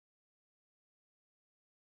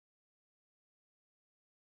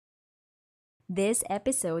This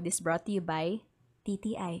episode is brought to you by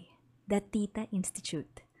TTI, the Tita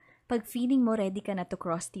Institute. Pag feeling mo ready ka na to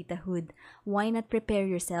cross titahood, why not prepare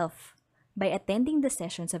yourself? By attending the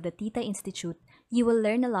sessions of the Tita Institute, you will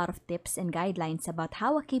learn a lot of tips and guidelines about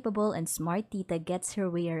how a capable and smart tita gets her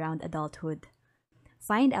way around adulthood.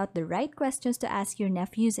 Find out the right questions to ask your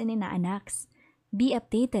nephews and inaanaks. Be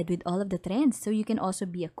updated with all of the trends so you can also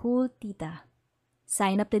be a cool tita.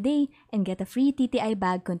 Sign up today and get a free TTI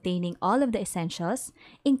bag containing all of the essentials,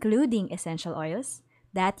 including essential oils,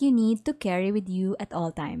 that you need to carry with you at all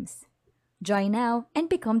times. Join now and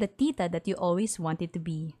become the tita that you always wanted to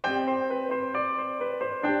be.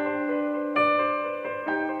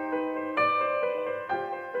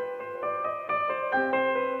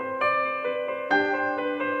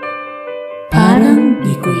 Parang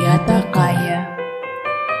di ko yata kaya.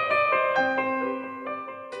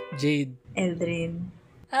 Jade. Eldrin.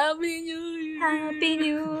 Happy New Year! Happy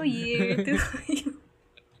New Year to you.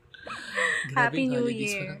 Happy New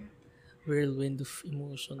Year. Whirlwind of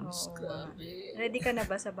emotions. Oo. Grabe. Ready ka na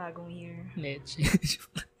ba sa bagong year? Leche.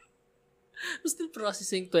 I'm still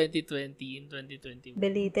processing 2020 and 2021.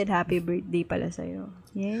 Belated happy birthday pala sa'yo.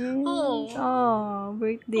 Yes. Oh.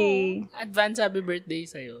 Birthday. Advance happy birthday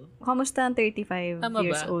sa'yo. Kamusta ang 35 Tama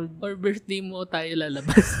years ba? old? Or birthday mo tayo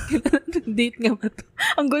lalabas? Date nga ba to?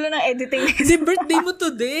 Ang gulo ng editing. Kasi birthday mo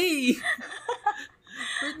today!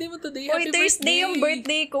 Birthday mo today. Uy, Happy Thursday birthday! yung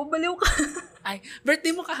birthday ko. Baliw ka. Ay, birthday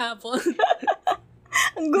mo kahapon.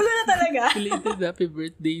 Ang gulo na talaga. Belated happy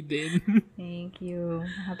birthday din. Thank you.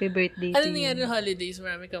 Happy birthday Ano to nangyari you. ng holidays?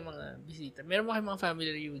 Marami kang mga bisita. Meron mo kayong mga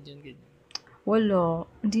family reunion, ganyan. Wala.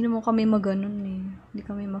 Hindi naman kami maganon eh. Hindi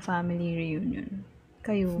kami ma-family reunion.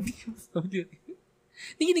 Kayo.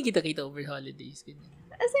 Hindi kita-kita over holidays, ganyan.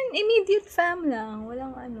 As in, immediate fam lang.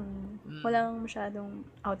 Walang walang masyadong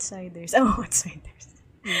outsiders. Outsiders.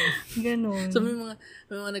 Ganon. So, may mga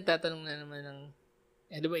nagtatanong na naman ng,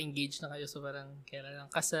 di ba, engaged na kayo? So, parang, kailan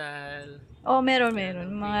lang kasal? Meron.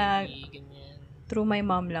 Kailan Mga baby, ganyan. through my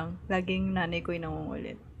mom lang. Laging nanay ko yung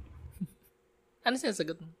nangungulit. Ano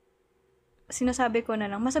sinasagot mo? Sinasabi ko na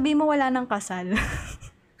lang, masabi mo wala nang kasal.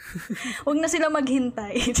 Huwag na sila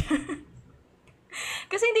maghintay.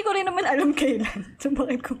 Kasi hindi ko rin naman alam kailan. So,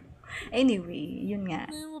 bakit ko... Anyway, yun nga.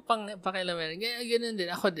 Ano mo pakialaman? Ganun din.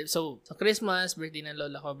 Ako din. So, sa Christmas, birthday ng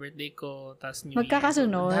lola ko, birthday ko, tapos New Year.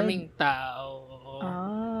 Magkakasunod? Daming tao.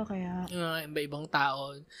 Kaya... Yung mga iba-ibang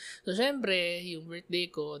tao. So, syempre, yung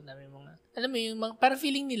birthday ko, dami mga, alam mo yung mga, para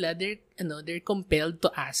feeling nila, they're compelled to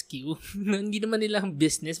ask you. Hindi naman nila ang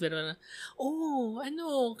business, pero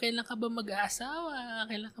kailan ka ba mag-aasawa?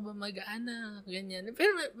 Kailan ka ba mag-aanak? Ganyan. Pero,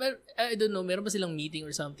 I don't know, meron ba silang meeting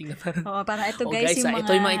or something na parang, parang ito guys, guys, yung mga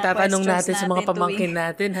ito yung mga itatanong natin sa mga tuwing- pamangkin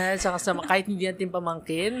natin, ha? Saka sa kahit hindi natin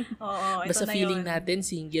pamangkin. Oo, ito Basta na feeling yun. natin,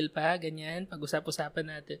 single pa, ganyan. Pag-usap-usapan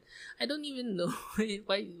natin. I don't even know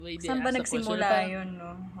why they Saan ba ask the question. nagsimula Parang, yun, no?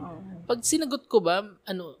 Oo. pag sinagot ko ba,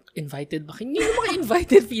 invited ba? Hindi naman kayo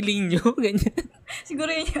invited feeling nyo. Ganyan.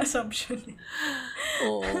 Siguro yun yung assumption.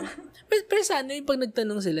 Oo. Pero sana yung pag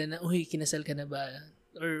nagtanong sila na, uy, kinasal ka na ba?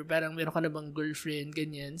 Or parang meron ka na bang girlfriend?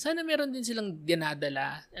 Ganyan. Sana meron din silang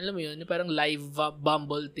dinadala. Alam mo yun, yung parang live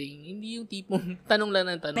bumble thing. Hindi yung tipong tanong lang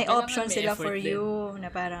ng tanong. May Kailangan option may sila effort for din. you na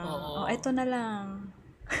parang, Oo. ito na lang.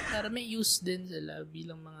 Para may use din sila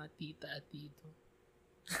bilang mga tita at tito.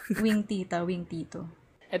 Wing tita, wing tito.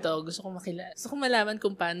 Eto, gusto ko malaman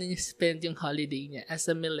kung paano niya spend yung holiday niya as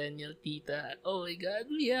a millennial tita. Oh my God,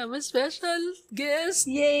 we have a special guest!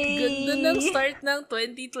 Yay! Ganda ng start ng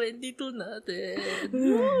 2022 natin.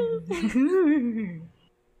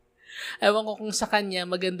 Ewan ko kung sa kanya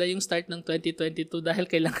maganda yung start ng 2022 dahil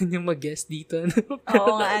kailangan niyang mag-guest dito.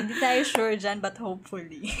 Oo nga, hindi tayo sure dyan, but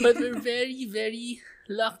hopefully. But we're very, very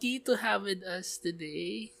lucky to have with us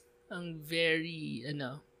today ang very,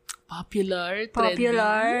 popular, trendy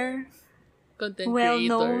content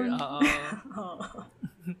well-known. creator.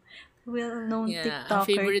 Well-known Yeah, TikToker, ang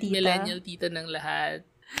favorite tita. millennial tita ng lahat.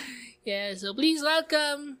 Yeah, so please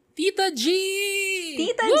welcome Tita G!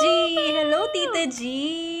 Tita G! Hello, Tita G!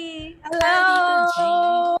 Hello! Tita G!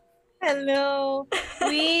 Hello!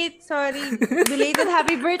 Wait, sorry. Belated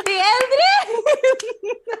happy birthday, Eldrin!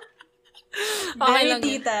 Okay Very lang yan.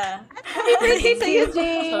 tita. Happy birthday sa'yo,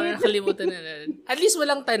 Jay! Sorry, nakalimutan na natin. At least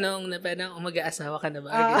walang tanong na parang mag-aasawa ka na ba?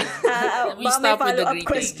 Ganyan. We baka may stop with the follow-up greeting.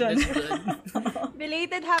 question. That's good.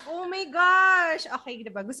 Belated happy... Oh my gosh! Okay,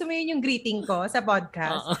 diba? Gusto mo yun yung greeting ko sa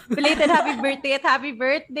podcast? Oo. Belated happy birthday at happy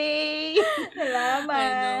birthday!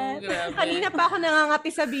 Salamat. Grabe. Kanina pa ako nangangati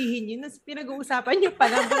sabihin yun. Tapos pinag-uusapan niyo pa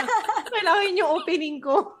lang. Kailangan yung opening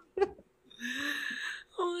ko.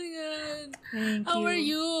 Oh my God. Thank How you. are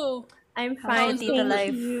you? I'm How's fine, the tita thank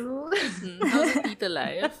life? you. How's the tita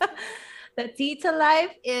life? The tita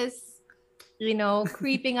life is,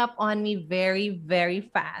 creeping up on me very, very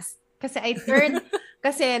fast.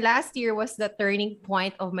 Kasi last year was the turning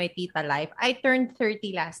point of my tita life. I turned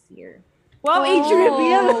 30 last year. Wow, age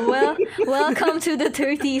reveal! Well, welcome to the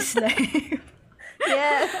 30s life.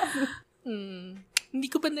 Yes. Hindi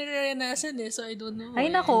ko pa nararanasan so I don't know. Ay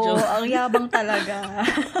nako, ang yabang talaga.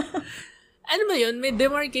 Ano ba yun? May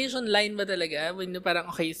demarcation line ba talaga? When parang,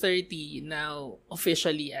 okay, 30, now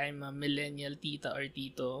officially I'm a millennial tita or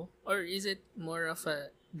tito? Or is it more of a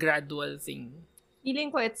gradual thing?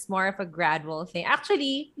 Feeling ko it's more of a gradual thing.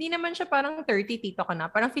 Actually, hindi naman siya parang 30, tito ka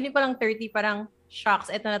na. Parang feeling ko lang 30, parang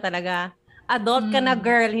shocks, ito na talaga. Adult ka na,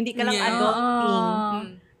 girl. Hindi ka lang Yeah.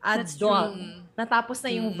 adulting. That's Adult. true. Natapos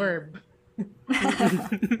na yung verb.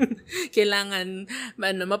 Kailangan,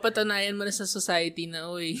 mapatunayan mo na sa society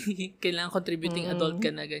na, uy, kailangan contributing adult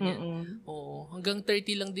ka na, ganyan. Oo. Hanggang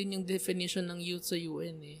 30 lang din yung definition ng youth sa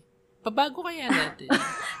UN Pabago kaya natin?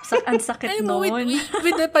 Ang sakit Mo, nun.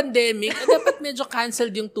 with the pandemic, dapat medyo canceled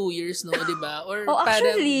yung 2 years, no? Diba? Or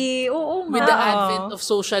Actually, oo nga. with the advent of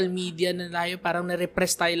social media na tayo, parang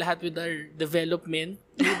na-repress tayo lahat with our development.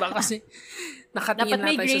 Diba? Kasi nakatingin Dapat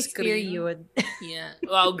may na tayo sa grace screen. period. Yeah.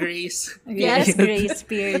 Wow, grace. Yes, grace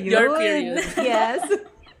period. Your period. Yes.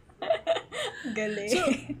 Galing. So,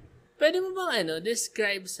 pwede mo bang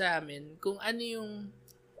describe sa amin kung ano yung,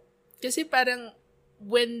 kasi parang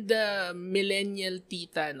when the millennial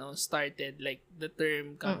tita started, like the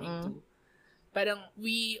term coming to, parang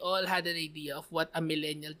we all had an idea of what a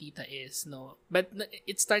millennial tita is, but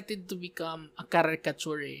it started to become a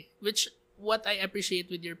caricature, which what I appreciate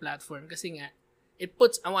with your platform kasi nga it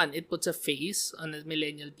puts a face on a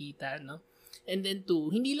millennial tita, and then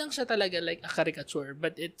 2, hindi lang siya talaga like a caricature,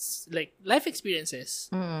 but it's like life experiences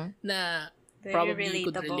na Very probably relatable.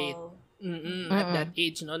 could relate. At that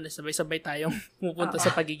age, sabay-sabay tayong pupunta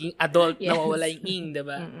sa pagiging adult, Yes. nawawala yung ing,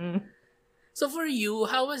 diba? So for you,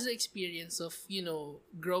 how was the experience of,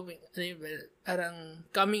 growing, parang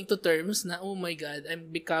coming to terms na, oh my God,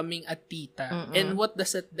 I'm becoming a tita. And what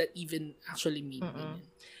does that even actually mean?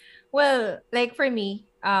 Well, like for me,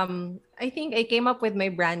 I think I came up with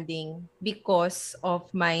my branding because of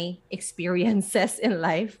my experiences in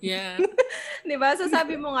life. Yeah. Diba? So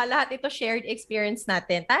sabi mo nga, lahat ito shared experience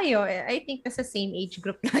natin. Tayo, I think nasa same age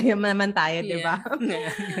group tayo naman tayo, diba?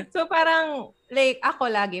 Yeah. So parang, like ako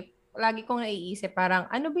lagi kong naiisip, parang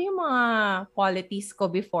ano ba yung mga qualities ko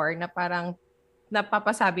before na parang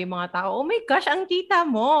napapasabi mga tao, oh my gosh, ang tita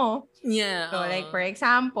mo. Yeah. So like for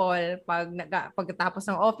example, pagkatapos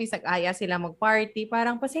ng office, nag-aya sila mag-party,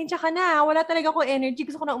 parang pasensya ka na, wala talaga ako energy,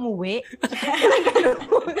 gusto ko na umuwi.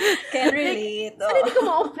 Can relate. Sana hindi ko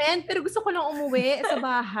ma-offend, pero gusto ko lang umuwi sa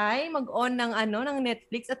bahay, mag-on ng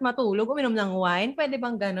Netflix at matulog, uminom ng wine. Pwede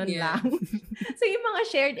bang ganun lang? So yung mga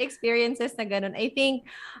shared experiences na ganun, I think,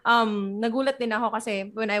 nagulat din ako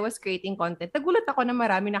kasi when I was creating content, nagulat ako na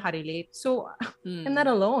marami nakarelate. So, I'm not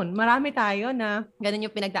alone. Marami tayo na ganun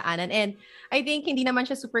yung pinagdaanan. And I think hindi naman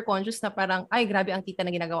siya super conscious na parang, ay, grabe ang tita na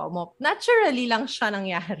ginagawa mo. Naturally lang siya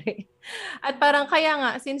nangyari. At parang kaya nga,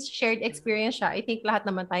 since shared experience siya, I think lahat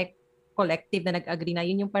naman tayo collective na nag-agree na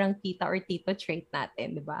yun yung parang tita or tito trait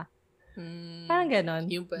natin, di ba? Parang ganon.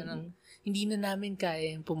 Yung parang, hindi na namin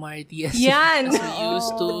kaya yung pumarty as Yan! we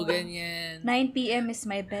used to, ganyan. 9 p.m. is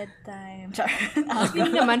my bedtime.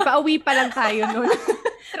 Hindi naman, pauwi pa lang tayo nun.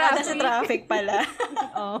 Sa traffic pala.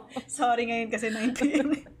 Oh. Sorry ngayon kasi 9 p.m.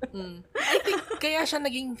 I think kaya siya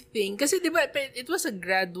naging thing. Kasi diba, it was a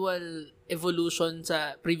gradual evolution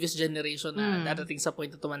sa previous generation na dadating sa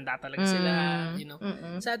point na tumanda talaga sila.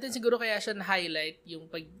 Sa atin siguro kaya siya na-highlight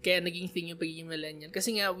kaya naging thing yung pagiging millennial.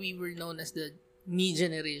 Kasi nga, we were known as the me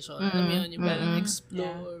generation. Alam mo yun, yung parang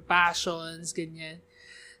explore, passions, ganyan.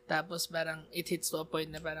 Tapos parang it hits to a point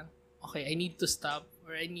na parang, okay, I need to stop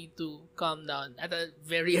or I need to calm down at a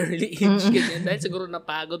very early age, ganyan. Dahil siguro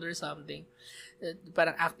napagod or something.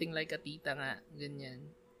 Parang acting like a tita nga, ganyan.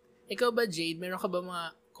 Ikaw ba, Jade, meron ka ba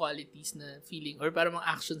mga qualities na feeling or parang mga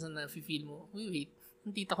actions na na-feel mo, wait,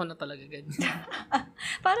 ang tita ko na talaga, ganyan.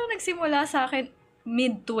 Parang nagsimula sa akin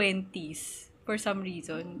mid-20s. For some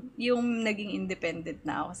reason, yung naging independent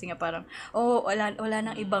na ako. Kasi nga parang, wala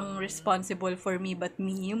nang ibang responsible for me but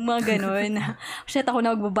me. Yung mga ganun. Shit, ako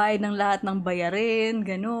na magbabayad ng lahat ng bayarin,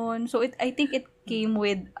 ganun. So, I think it came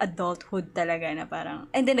with adulthood talaga na parang,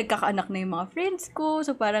 and then nagkakaanak na yung mga friends ko.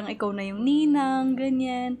 So, parang ikaw na yung ninang,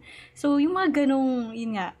 ganyan. So, yung mga ganung,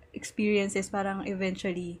 yun nga, experiences, parang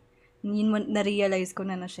eventually, na-realize ko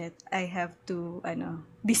na shit, I have to,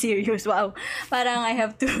 be serious. Wow. Parang I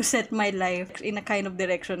have to set my life in a kind of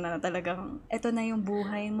direction na talagang, eto na yung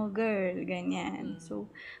buhay mo, girl. Ganyan. So,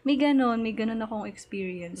 may ganun akong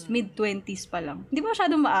experience. Mid-20s pa lang. Hindi ba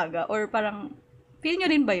masyadong maaga? Or parang, feel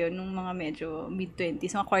nyo rin ba yun nung mga medyo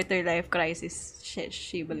mid-20s, mga quarter life crisis,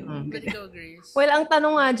 shibal yung Ikaw, Grace. Well, ang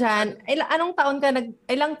tanong nga dyan, ilang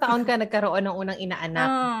taon ka nagkaroon ng unang inaanak?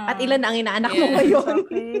 At ilan ang inaanak mo ngayon?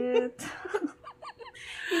 Sakit.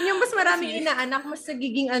 Yun yung mas maraming inaanak, mas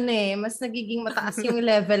nagiging mataas yung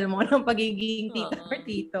level mo ng pagiging tita or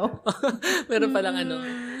tito. Meron palang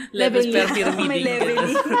levels per pyramid. May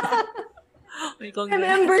leveling. May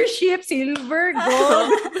Membership, silver, gold,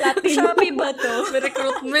 platinum. Shopee ba to? May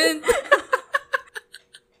recruitment.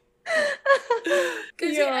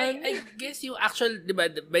 Kasi I guess yung actual, di ba,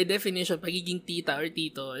 by definition, pagiging tita or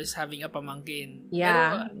tito is having a pamangkin.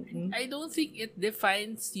 Yeah. Pero I don't think it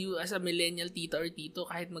defines you as a millennial tita or tito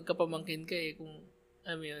kahit magkapamangkin ka eh. Kung,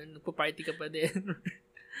 nagpa-party ka pa din.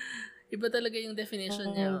 Iba talaga yung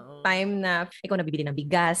definition niya. Time na ikaw na bibili ng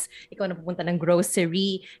bigas, ikaw na pupunta ng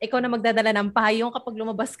grocery, ikaw na magdadala ng payong kapag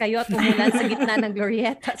lumabas kayo at umulan sa gitna ng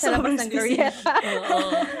Glorieta, sa labas ng Glorieta.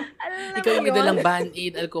 Ikaw yung may dalang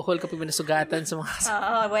Band-Aid, alcohol kapag may nasugatan sa mga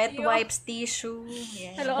wet wipes, tissue.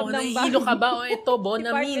 Yeah. Sa loob ng nahihilo ka ba? O ito,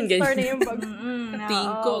 Bonamine. Department store na yung bag.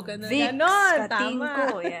 Tingko. Vicks, Ganon,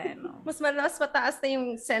 Katingko. tama. Yan. Mas mataas na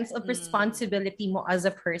yung sense of responsibility mo as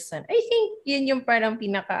a person. I think yun yung parang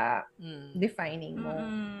pinaka-defining mo.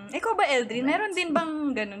 Ikaw ba, Eldrin? Meron din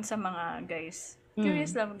bang ganun sa mga guys?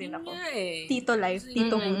 Curious lang din ako. Tito life,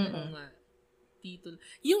 titohood. Tito.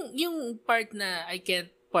 Yung part na I can't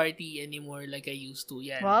party anymore like I used to.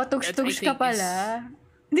 Yan. Wow, tugs-tugs ka pala.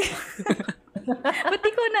 Ba't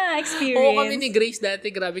di ko na-experience? Oo, kami ni Grace dati.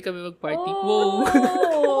 Grabe kami mag-party. Oh.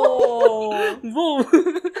 Wow. Wow.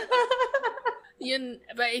 Yun,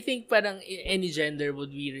 but I think parang any gender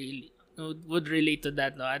would relate to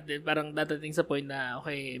that, no? At parang dadating sa point na,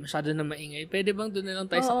 okay, masyado na maingay. Pwede bang doon na lang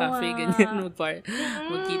tayo sa cafe, ganyan,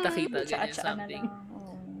 magkita-kita, ganyan, something.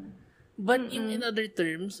 But in other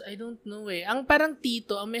terms, I don't know eh. Ang parang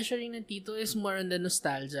tito, ang measuring ng tito is more on the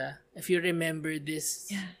nostalgia. If you remember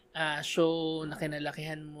this show na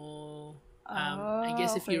kinalakihan mo, I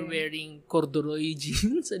guess if you're wearing corduroy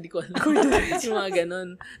jeans, hindi ko alam. Yung mga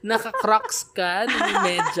ganun. Naka-crocs ka,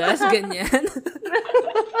 medyas, ganyan.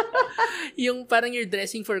 Yung parang you're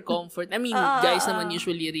dressing for comfort. I mean, guys naman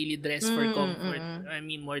usually really dress for comfort. I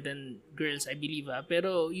mean, more than girls, I believe.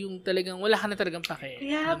 Pero yung talagang, wala ka na talagang pake.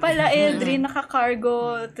 Kaya pala, Eldrin,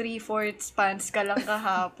 naka-cargo 3/4 pants ka lang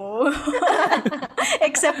kahapon.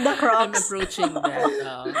 Except the I'm Crocs. approaching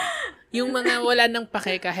that. Yung mga wala nang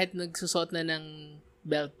pake kahit nagsusot na ng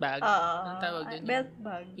belt bag. Ang tawag doon? Belt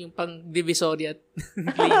bag. Yung pang divisoria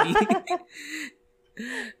lady.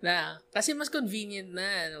 Kasi mas convenient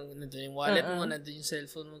na. Nandun yung wallet mo, nandun yung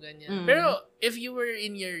cellphone mo, ganyan. Pero, if you were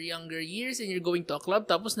in your younger years and you're going to a club,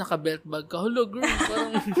 tapos naka-belt bag ka, hello girl,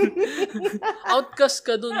 parang outcast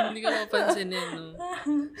ka dun, hindi ka mapansinin, no?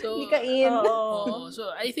 So, Hindi ka in.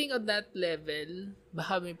 So, I think on that level,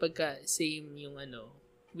 baka may pagka-same yung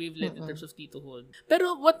wavelength in terms of titohood.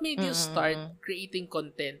 Pero what made you start creating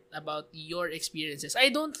content about your experiences? I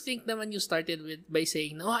don't think naman you started by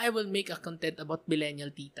saying, no, I will make a content about millennial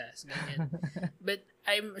titas. Ganyan. But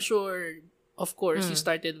I'm sure, of course, you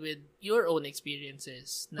started with your own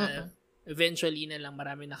experiences na eventually na lang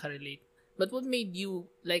marami nakarelate. But what made you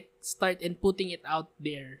start and putting it out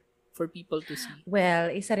there for people to see? Well,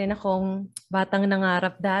 isa rin akong batang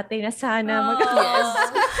nangarap dati na sana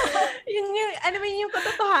yung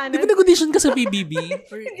katotohanan. Di ba nag-audition ka sa PBB?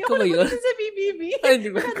 Or Hindi ikaw ba yun? sa PBB. Ay,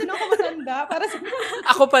 di ba? Doon ako matanda. Para sa...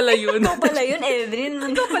 Ako pala yun. Ikaw pala yun, Eldrin.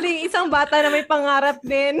 Ikaw pala yung isang bata na may pangarap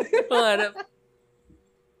din. Pangarap.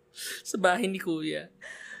 Sa bahay ni Kuya.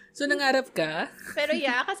 So, nangarap ka? Pero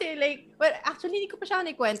kasi actually, hindi ko pa siya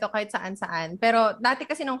naikwento kahit saan-saan. Pero dati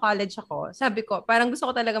kasi nung college ako, sabi ko, parang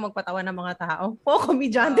gusto ko talaga magpatawa ng mga tao.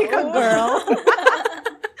 Komedyante ka, girl.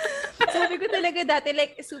 Sabi ko talaga dati,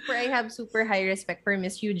 I have super high respect for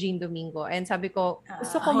Miss Eugene Domingo. And sabi ko,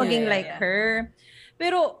 gusto ko maging her.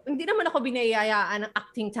 Pero, hindi naman ako binayayaan ng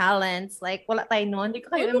acting talents. Wala tayo noon. Hindi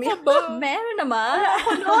ko kayo Ano ka ba? Meron naman. ako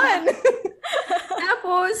noon.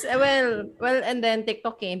 Tapos, and then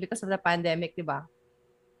TikTok came because of the pandemic, di ba?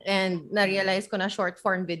 And na-realize ko na short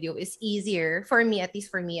form video is easier for me, at least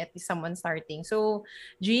someone starting. So,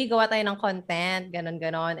 gawa tayo ng content,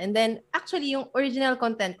 ganon. And then, actually, yung original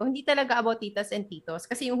content ko, hindi talaga about titas and titos.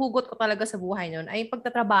 Kasi yung hugot ko talaga sa buhay nun ay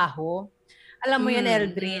pagtatrabaho. Alam mo yan,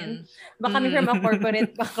 Eldrin. Baka kami from a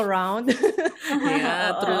corporate background.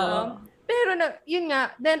 Yeah, true. meron na, yun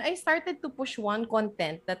nga, then I started to push one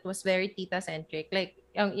content that was very tita-centric. Like,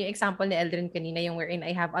 yung example ni Eldrin kanina, yung wherein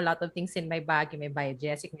I have a lot of things in my bag. May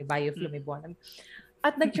Biogesic, may Bioflu, may Bonam.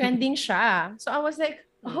 At nag-trending siya. So I was like,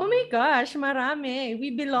 oh my gosh, marami. We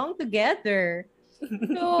belong together.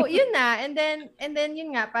 So, yun na. And then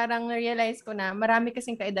yun nga, parang realize ko na marami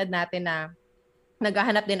kasing kaedad natin na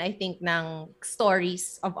naghahanap din, I think, ng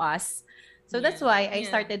stories of us. So that's why I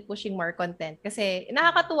started pushing more content. Kasi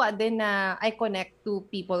nakakatuwa din na I connect to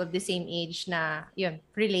people of the same age na, yun,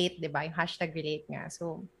 relate, di ba? Yung hashtag relate nga.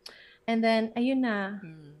 So, and then, ayun na.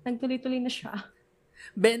 Nagtuloy-tuloy na siya.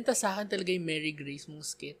 Benta sa akin talaga yung Mary Grace mong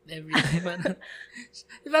skit. Every time.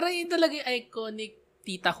 Parang yun talaga yung iconic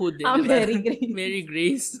titahood. Mary Grace. Mary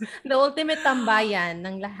Grace. The ultimate tambayan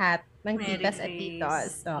ng lahat ng Mary titas at Grace.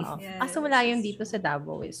 titos. Oo. Yes. Kaso wala yung dito sa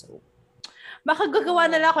Davao. So, baka gagawa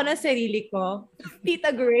na lang ako ng sarili ko. Tita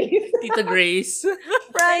Grace. Tita Grace.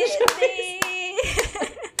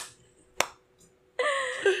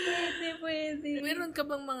 Pwede. Meron ka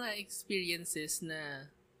bang mga experiences na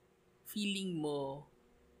feeling mo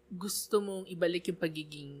gusto mong ibalik yung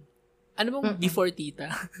pagiging ano bang before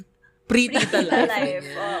tita? Pre-tita life.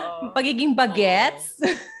 Oo. Pagiging bagets.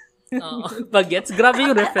 Oo. Bagets? Grabe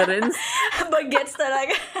yung reference. Bagets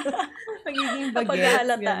talaga. Pagiging bagets.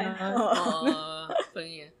 Paghahalata. Oo.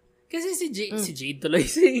 Kasi si Jade tuloy,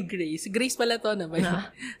 si Grace. Grace pala to naman.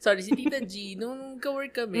 Sorry, si Tita G, nung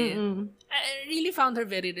ka-work kami, I really found her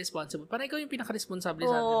very responsible. Parang ikaw yung pinaka-responsable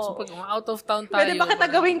sa amin. So pag out of town tayo. Pwede ba kita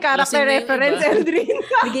gawing character reference, Eldrin?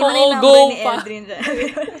 Bigay mo na yung go number ni pa. Eldrin.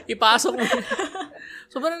 Ipasok mo.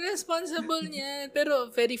 So parang responsible niya. Pero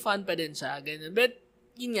very fun pa din siya. Ganun. But,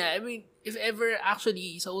 yun nga, I mean, if ever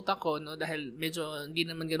actually sa utak ko, no, dahil medyo hindi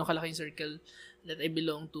naman gano'ng kalaking circle that I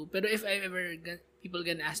belong to. Pero if I ever, people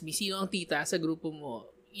gonna ask me, sino ang tita sa grupo mo?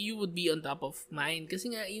 You would be on top of mind. Kasi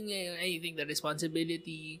nga, yun nga, I think the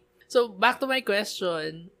responsibility. So, back to my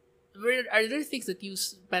question, are there things that you,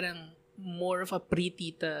 parang, more of a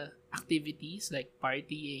pre-tita activities, like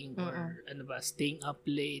partying, or, ano ba, staying up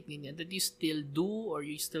late, ganyan, that you still do, or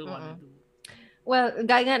you still wanna do? Well,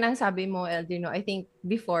 gaya nga ng sabi mo, Eldrin, I think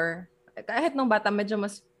before, kahit nung bata,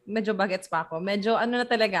 medyo bagets pa ako. Medyo ano na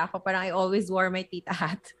talaga ako, parang I always wore my tita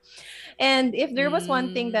hat. And if there was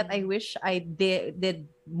one thing that I wish I did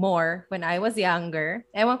more when I was younger,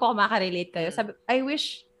 ewan ko kung makarelate kayo, I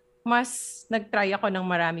wish mas nag-try ako ng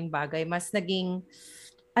maraming bagay, mas naging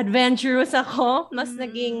adventurous ako, mas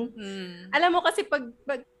naging, alam mo kasi pag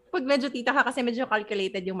medyo tita ka kasi medyo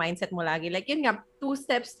calculated yung mindset mo lagi. Like, yun nga, 2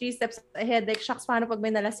 steps, 3 steps ahead. Like, shucks, paano pag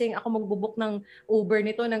may nalasing, ako magbubuk ng Uber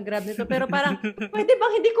nito, ng Grab nito. Pero parang, pwede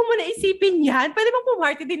bang hindi ko muna isipin yan? Pwede bang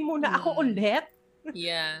pumarty din muna ako ulit?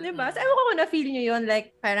 Yeah. Diba? So, ewan ko kung na-feel nyo yun.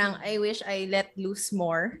 Like, parang, I wish I let loose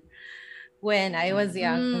more when I was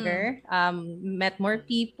younger. Met more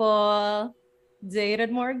people,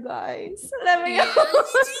 dated more guys. Alam mo yun?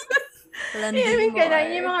 Landi I mean, more.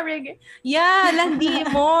 yung mga landi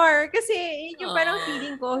more. Kasi yung parang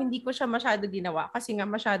feeling ko, hindi ko siya masyado ginawa. Kasi nga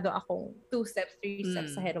masyado akong 2 steps, 3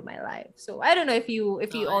 steps ahead of my life. So, I don't know if you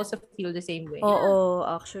also feel the same way. Oo,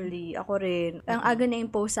 actually. Ako rin. Ang aga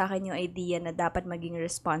na-impose sa akin yung idea na dapat maging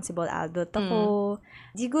responsible adult ako.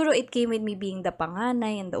 Siguro it came with me being the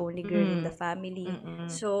panganay and the only girl in the family.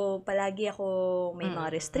 So, palagi ako may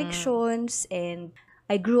mga restrictions and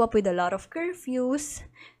I grew up with a lot of curfews.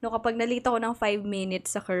 No, kapag nalita ko ng 5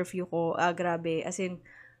 minutes sa curfew ko, grabe. As in,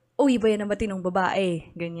 iba yan na matinong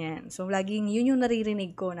babae. Ganyan. So, laging yun yung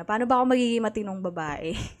naririnig ko na paano ba ako magiging matinong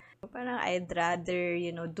babae? Parang I'd rather,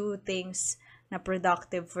 do things na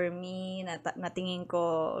productive for me, na tingin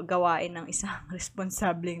ko gawain ng isang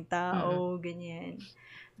responsableng tao, ganyan.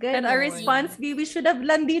 And our response, we should have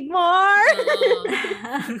landed more!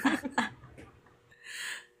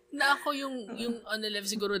 Na ako yung on the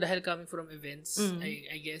level siguro dahil coming from events,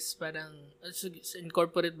 I guess parang in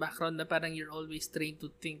corporate background na parang you're always trained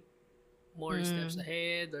to think more steps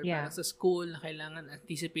ahead or parang sa school na kailangan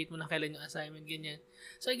anticipate mo na kailan yung assignment, ganyan.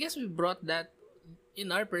 So I guess we brought that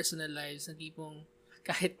in our personal lives na tipong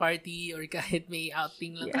kahit party or kahit may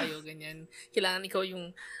outing lang kayo, ganyan. Kailangan ikaw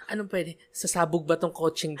yung, anong pwede, sasabog ba tong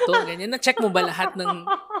coaching to? Ganyan. Na-check mo ba lahat ng,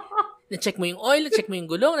 na-check mo yung oil, na-check mo yung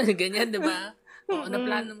gulong, ganyan, diba? Na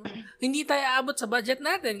plano mo. Hindi tayo aabot sa budget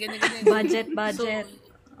natin. Ganyan. Budget. So,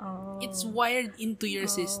 it's wired into your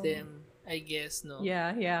system, I guess, no?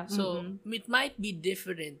 Yeah. So, it might be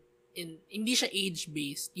different. Hindi siya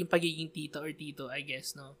age-based, yung pagiging tita or tito, I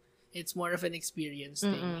guess, no? It's more of an experience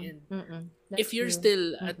thing. And if you're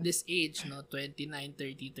still at this age, no, 29,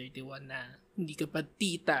 30, 31 na, hindi ka pa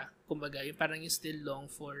tita, kumbaga, yung parang you still long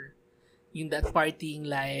for yung that partying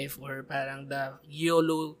life or parang the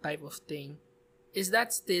YOLO type of thing, is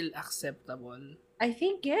that still acceptable? I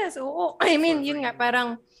think yes. Oo. I mean, For yun nga, you. parang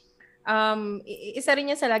isa rin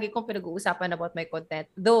yan sa lagi kong pinag-uusapan about my content.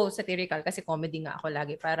 Though satirical, kasi comedy nga ako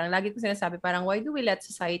lagi. Parang lagi ko sinasabi, parang why do we let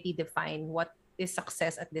society define what is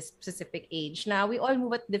success at this specific age? Na we all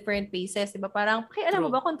move at different paces. Diba? Parang, alam mo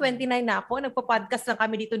ba, kung 29 na ako, nagpa-podcast lang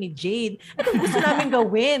kami dito ni Jade. Ito gusto namin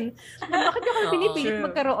gawin. Bakit nyo kami pinipilit True.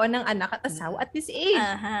 magkaroon ng anak at asawa at this age?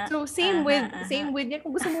 Aha. So, same with yan.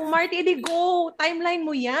 Kung gusto mo, Marty, edi go! Timeline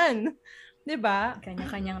mo yan. Diba?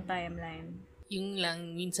 Kanya-kanyang timeline. Yung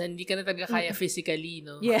lang, minsan, hindi ka na talaga kaya physically,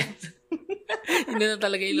 no? Yes. Hindi na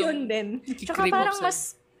talaga Yun din. Tsaka parang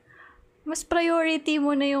mas priority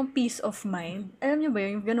mo na yung peace of mind. Alam niyo ba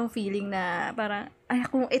yung ganong feeling na parang, ay,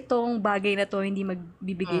 kung itong bagay na to hindi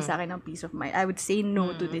magbibigay sa akin ng peace of mind, I would say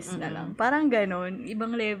no to this na lang. Parang ganon,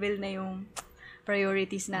 ibang level na yung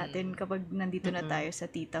priorities natin kapag nandito na tayo sa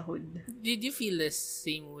titahood. Did you feel the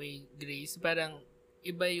same way, Grace? Parang,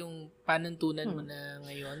 iba yung panuntunan mo na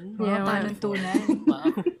ngayon? Mga panuntunan. Wow.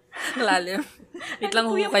 Lalim. Wait lang,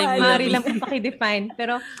 Kuya hukay mo Mari lang. lang po pakidefine.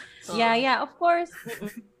 Pero, yeah, of course.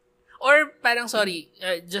 Or parang, sorry,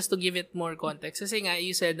 just to give it more context. Kasi nga,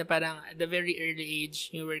 you said na parang at the very early age,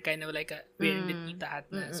 you were kind of like wearing the tita hat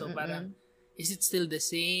na. So parang, is it still the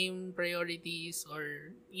same priorities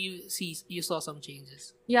or you saw some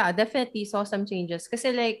changes? Yeah, definitely saw some changes. Kasi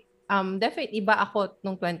like, definitely iba ako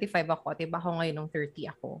nung 25 ako at iba ako ngayon nung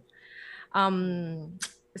 30 ako.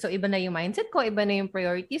 So iba na yung mindset ko, iba na yung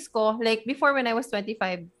priorities ko. Like before when I was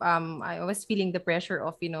 25, I was feeling the pressure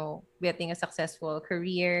of, getting a successful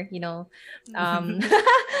career,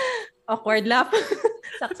 awkward laugh.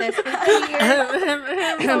 Successful career,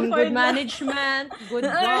 good management, good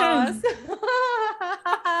boss.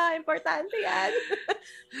 Importante yan.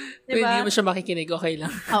 Diba? Hindi mo siya makikinig, okay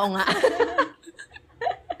lang. Oo nga.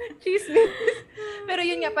 Chismis. Pero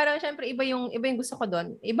yun nga, parang syempre iba yung gusto ko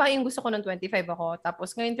doon. Iba yung gusto ko nung 25 ako.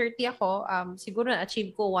 Tapos ngayon 30 ako, siguro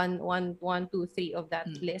na-achieve ko 1, 2, 3 of that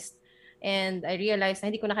list. And I realized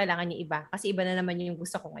na hindi ko na kailangan yung iba. Kasi iba na naman yung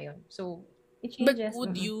gusto ko ngayon. So, it changes.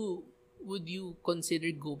 But would you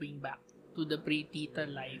consider going back to the pre-tita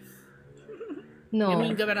life? No. I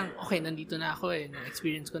mean, parang, okay, nandito na ako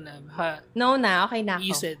na-experience ko na. No na, okay na ako.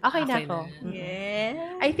 You said, okay na ako.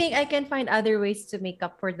 Yeah. I think I can find other ways to make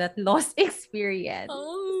up for that lost experience.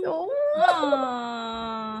 Oh.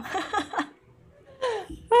 Aww.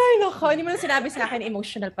 Ay, nako. Hindi mo na sinabi sa akin,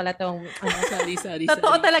 emotional pala tong... Sorry.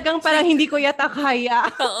 Totoo talagang parang hindi ko yata kaya.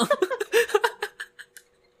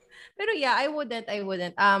 Pero yeah, I wouldn't.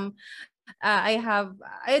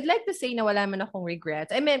 I'd like to say na wala man akong regrets.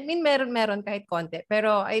 I mean meron kahit konti.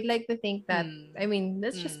 Pero I'd like to think that,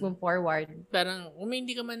 let's just move forward. Parang, kung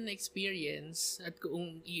hindi ka man na-experience at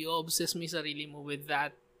kung i-obsess mo yung sarili mo with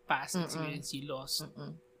that past experience you lost,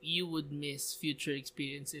 you would miss future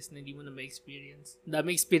experiences na hindi mo na ma-experience.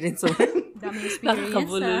 Dami experience. Daming experience.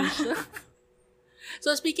 Nakakabulol siya. So,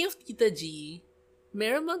 speaking of Tita G,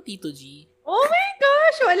 meron bang Tito G? Oh my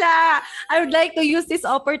gosh, wala. I would like to use this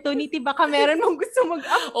opportunity. Baka meron mong gusto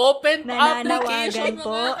Open Nananawagan application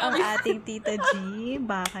po ang ating Tita G.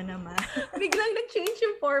 Baka naman. biglang nag-change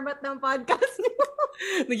yung format ng podcast mo.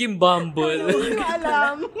 Naging Bumble. Hindi ko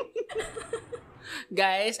alam.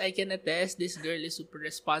 Guys, I can attest, this girl is super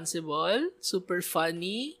responsible, super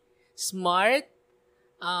funny, smart,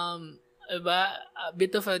 a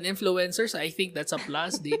bit of an influencer, so I think that's a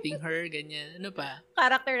plus, dating her, ganyan. Ano pa?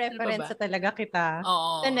 Character reference sa talaga kita.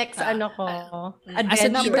 Oo. The next ko. As a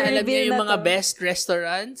tita, alam niya yung mga to. best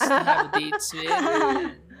restaurants to have dates with.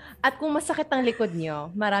 At kung masakit ang likod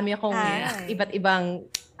nyo, marami akong Ay. iba't ibang,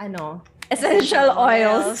 essential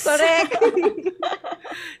oils. Correct.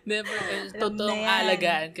 Never, na totoong yan.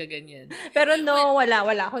 alagaan ka ganyan. Pero no, wala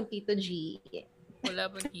akong Tito G. Wala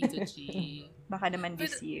pang Tito G. Baka naman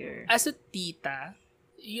this year. As a tita,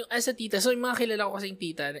 so yung mga kilala ko kasing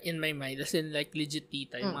tita in my mind, as in like legit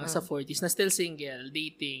tita, yung mga sa 40s na still single,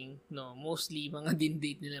 dating, no, mostly mga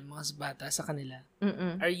din-date nila, mga bata sa kanila.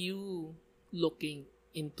 Are you looking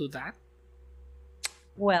into that?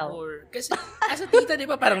 Well, Or, kasi as a tita, di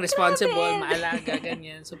ba, parang responsible, maalaga,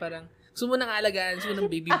 ganyan. So parang, gusto mo nang alagaan, gusto mo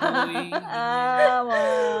ng baby boy.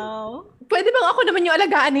 Wow. pwede bang ako naman yung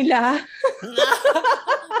alagaan nila?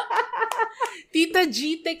 Tita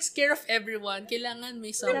G takes care of everyone. Kailangan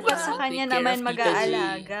may someone Dapat who sa take kanya care naman of Tita G.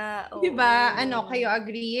 mag-aalaga. Oo. Diba? Kayo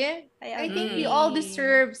agree? I think we all agree.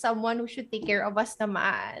 deserve someone who should take care of us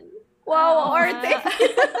naman. Wow, arte.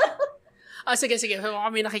 Sige. So,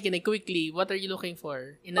 kami nakikinig quickly. What are you looking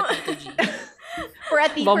for in a Tita G? For a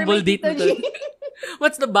tea, Bumble for my date Tito na to. G.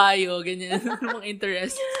 What's the bio? Ganyan. Anong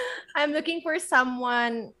interest? I'm looking for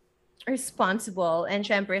someone responsible and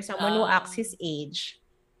syempre someone who acts his age.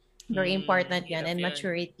 Very important yan. And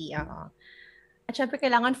maturity. At syempre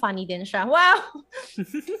kailangan funny din siya. Wow!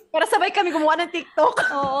 Para sabay kami gumawa ng TikTok.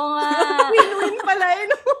 Oo nga. Win-win pala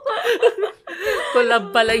yun. Collab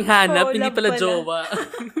pala yung hanap, hindi Collab pala pala. jowa.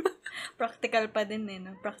 Practical pa din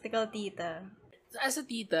no? Practical tita. As a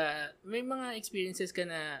tita, may mga experiences ka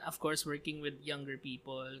na, of course, working with younger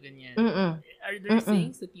people, ganyan. Mm-mm. Are there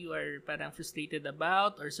things that you are parang frustrated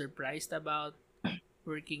about or surprised about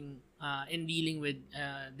working and dealing with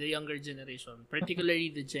the younger generation,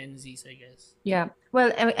 particularly the Gen Zs, I guess? Yeah.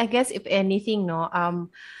 Well, I guess if anything, no,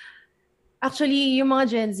 actually, yung mga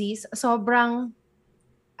Gen Zs, sobrang,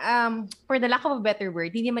 for the lack of a better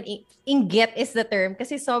word, hindi man inget is the term,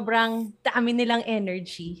 kasi sobrang dami nilang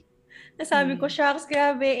energy. Nasabi ko, shucks,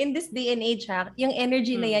 grabe, in this day and age, yung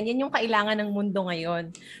energy na yan yung kailangan ng mundo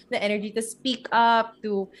ngayon. The energy to speak up,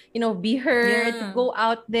 to, be heard, to go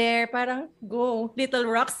out there, parang go, little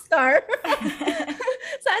rock star.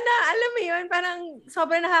 Sana, alam mo yun, parang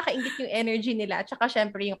sobrang nakakaingit yung energy nila. At saka,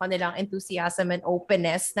 syempre, yung kanilang enthusiasm and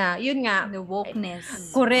openness na, yun nga. The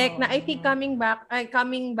wokeness. Correct. Na I think coming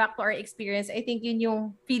back to our experience, I think yun yung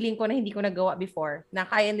feeling ko na hindi ko nagawa before. Na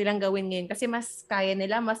kaya nilang gawin ngayon. Kasi mas kaya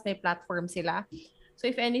nila, mas may platform sila. So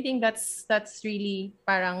if anything, that's really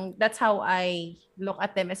parang, that's how I look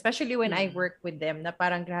at them. Especially when I work with them. Na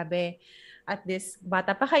parang grabe, at this,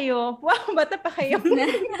 bata pa kayo. Wow, bata pa kayo.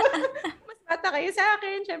 Bata kayo sa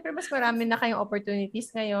akin. Siyempre, mas marami na kayong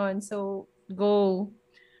opportunities ngayon. So, go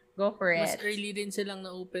for it. Mas early din silang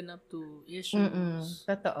na-open up to issues.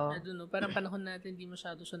 Totoo. I don't know, parang panahon natin, di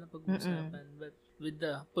masyado siya napag-uusapan. But with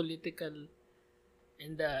the political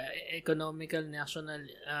and the economical national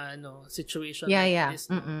situation like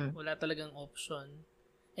this, wala talagang option.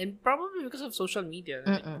 And probably because of social media,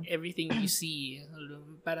 everything you see,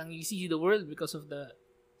 parang you see the world because of the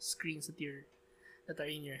screens that are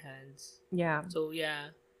in your hands. Yeah. So,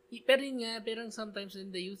 yeah. Pero yun nga, parang sometimes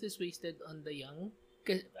when the youth is wasted on the young,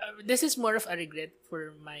 this is more of a regret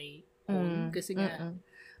for my own. Kasi nga,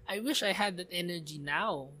 I wish I had that energy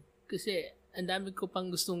now. Kasi, ang dami ko pang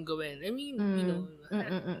gustong gawin. I mean,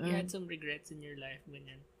 you had some regrets in your life.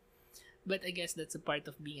 Ganyan. But I guess that's a part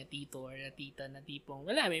of being a tito or a tita na tipong,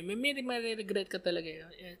 wala, may regret ka talaga.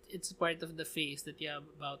 It's part of the phase that you're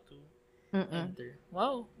about to enter.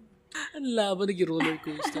 Wow. Ang labo, nag-roller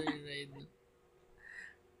coaster ride.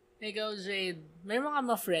 Ikaw, Jade, may mga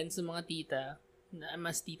friends ng mga tita na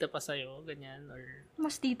mas tita pa sa'yo, ganyan, or...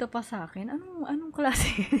 Mas tita pa sa akin? Anong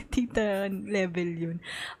klase tita level yun?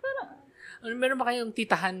 Meron ba kayong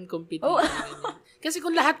titahan competition? Kasi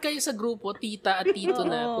kung lahat kayo sa grupo, tita at tito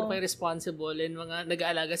na, kung kayo responsible and mga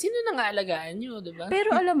nag-aalaga, sino nang-aalagaan nyo, diba?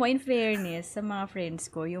 Pero alam mo, in fairness, sa mga friends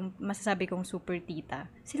ko, yung masasabi kong super tita,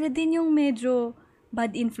 sila din yung medyo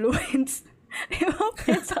bad influence. May mga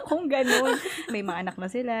friends akong ganun. May mga anak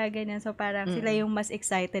na sila, ganyan. So, parang sila yung mas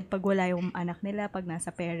excited pag wala yung anak nila, pag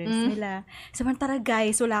nasa parents nila. So, parang tara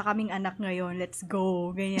guys, wala kaming anak ngayon. Let's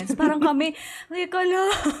go. Ganyan. So, parang kami,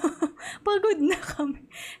 pagod na kami.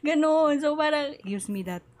 Ganun. So, parang gives me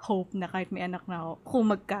that hope na kahit may anak na ako,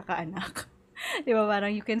 kung magkakaanak. Di ba?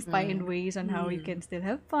 Parang you can find ways on how you can still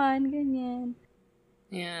have fun. Ganyan.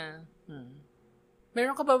 Yeah.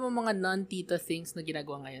 Meron ka ba mga non-tita things na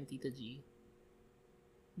ginagawa ngayon, Tita G?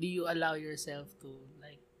 Do you allow yourself to,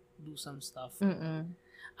 like, do some stuff?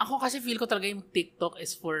 Ako kasi feel ko talaga yung TikTok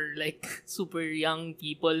is for, like, super young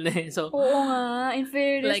people na eh. So, oo nga. In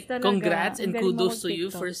fairness like, talaga. congrats and Ang galing mo kudos to you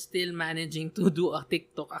mag-TikTok. for still managing to do a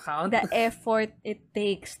TikTok account. The effort it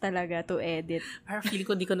takes talaga to edit. Parang feel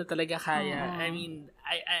ko di ko na talaga kaya. I mean,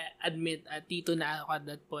 I admit, tito na ako at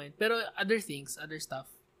that point. Pero other things, other stuff,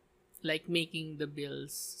 like making the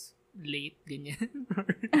bills late, ganyan.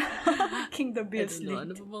 Making the bills I don't know, late.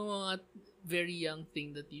 ano pa bang mga very young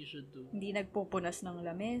thing that you should do? Hindi nagpupunas ng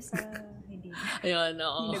lamesa. hindi Ayun,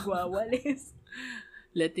 oo. nagwawalis.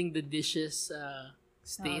 Letting the dishes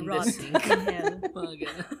stay in the Rot sink. in hell. Mga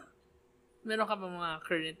ganun. Meron ka pa mga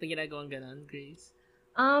current na ginagawang ganun, Grace?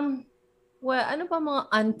 Well, ano pa mga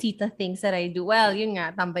antita things that I do? Well, yun nga,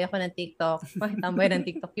 tambay ako ng TikTok. Tambay ng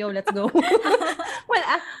TikTok. Yo, let's go.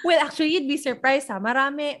 Well, actually, you'd be surprised ha.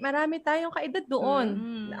 Marami tayong kaedad doon.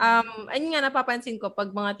 Ayun nga, napapansin ko pag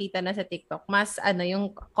mga tita na sa TikTok, mas yung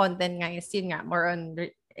content nga is yun nga, more on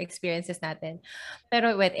experiences natin.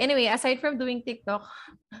 Pero wait, anyway, aside from doing TikTok,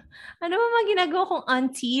 ano ba mga ginagawa kong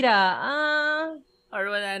antira? Or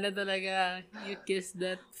wala na talaga, you kissed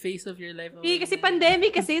that face of your life. Kasi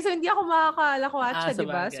pandemic kasi, so hindi ako makakalakwatsa, sa di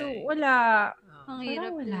ba? bagay. So, wala. Ang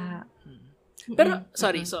hirap Wala. Pero,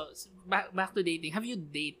 sorry, so, back to dating. Have you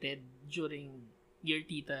dated during your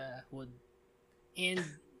titahood? And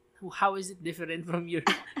how is it different from your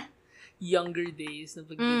younger days na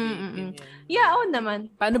pag-date? Ganyan? Yeah, oo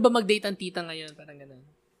naman. Paano ba mag-date ang tita ngayon? Parang ganun.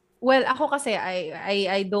 Well, ako kasi,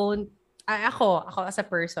 I don't, ako as a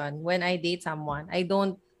person, when I date someone, I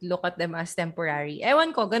don't look at them as temporary.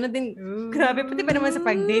 Ewan ko, ganun din, grabe, pati pa naman sa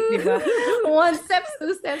pag-date, di ba? 1 steps,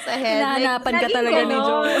 2 steps ahead. Hinahanapan ka talaga ni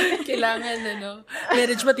Joy. Kailangan,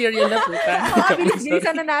 marriage material na po ka.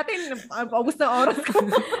 Bilisan na natin, paubos na oras ko.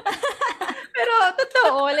 Pero,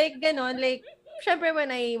 totoo, like, ganun, like, syempre, when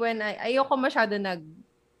ayoko masyado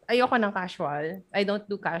ayoko ng casual. I don't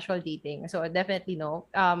do casual dating. So, definitely no.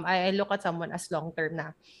 I look at someone as long-term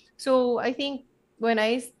na. So, I think when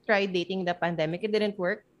I tried dating the pandemic, it didn't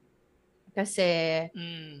work. Kasi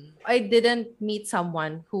I didn't meet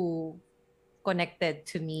someone who connected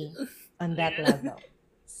to me on that level.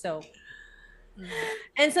 So,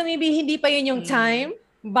 and so maybe hindi pa yun yung time.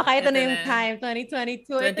 Baka ito na yung time, 2022.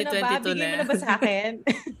 Ito na ba? Bigyan mo na ba sa akin?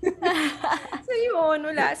 So, yun,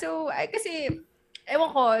 wala. So, kasi,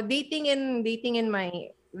 ewan ko, dating in my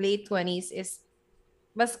late 20s is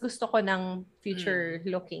mas gusto ko ng future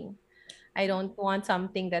looking. I don't want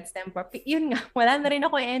something that's temporary. Yun nga, wala na rin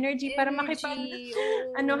ako energy para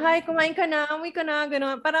hi, kumain ka na, uwi ka na,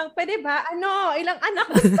 gano'n. Parang, pwede ba? Ilang anak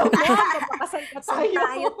gusto mo? Papakasal ka tayo. Saan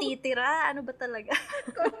tayo titira? Ano ba talaga?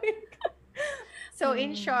 So,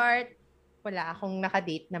 in short, wala akong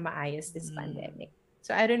nakadate na maayos this pandemic.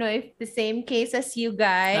 So, I don't know if the same case as you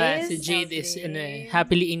guys. Si Jade is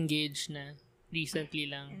happily engaged na. Recently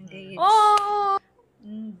lang. Engaged. Oh!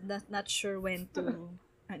 Not sure when to...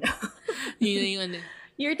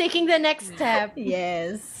 You're taking the next step.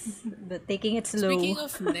 Yes. But taking it slow. Speaking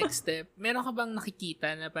of next step, meron ka bang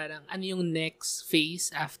nakikita na parang ano yung next phase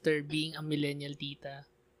after being a millennial tita?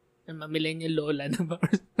 A millennial lola na ba?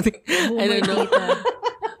 I don't know.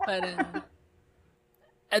 Parang,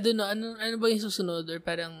 I don't know, ano ba yung susunod? Or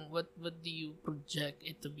parang, what do you project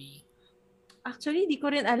it to be? Actually, di ko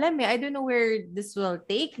rin alam eh. I don't know where this will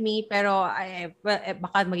take me. Pero,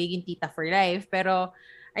 baka magiging tita for life. Pero,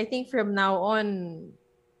 I think from now on,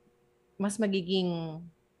 mas magiging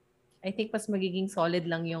solid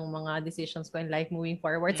lang yung mga decisions ko in life moving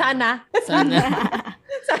forward. Sana. Sana,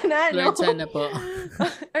 no? Lord, sana po.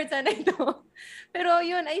 Or sana ito. Pero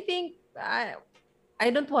yun, I think, I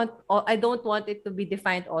don't want it to be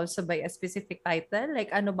defined also by a specific title.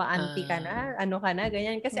 Like, ano ba, auntie ka na? Ano ka na?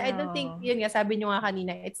 Ganyan. Kasi I don't think, yun nga, sabi nyo nga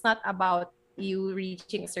kanina, it's not about you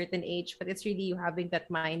reaching a certain age, but it's really you having that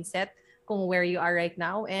mindset kung where you are right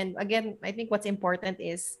now. And again, I think what's important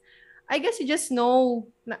is, I guess you just know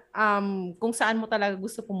kung saan mo talaga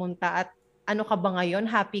gusto pumunta at ano ka ba ngayon?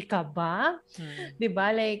 Happy ka ba?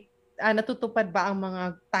 Diba? Like, natutupad ba ang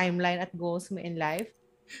mga timeline at goals mo in life?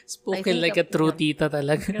 Spoken like a true tita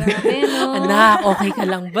talaga. Grabe, no? Anak, okay ka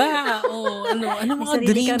lang ba? Ano mga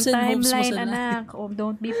dreams and hopes mo sa anak?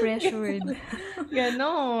 Don't be pressured.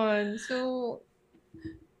 Ganon. So,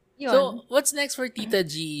 yun. So, what's next for Tita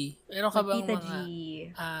G? Meron ka bang Tita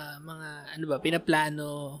mga ano ba,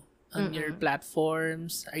 pinaplano on your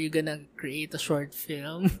platforms? Are you gonna create a short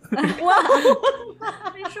film? Wow!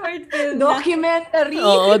 Short film. Documentary.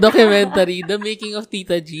 Oo, documentary. The making of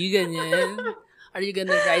Tita G, ganyan. Are you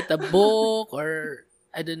gonna write a book? Or,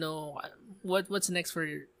 I don't know, what's next for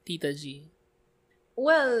Tita G?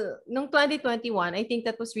 Well, nung 2021, I think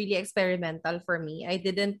that was really experimental for me. I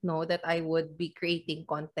didn't know that I would be creating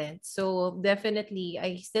content. So, definitely,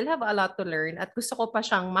 I still have a lot to learn at gusto ko pa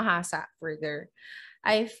siyang mahasa further.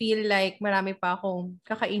 I feel like marami pa akong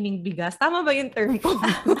kakaining bigas. Tama ba yung term ko?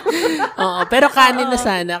 Oo, pero kanin na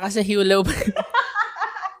sana kasi hiwalaw ba?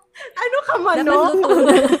 Ano ka manok?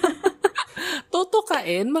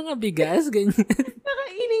 Tutukain, mga bigas, ganyan.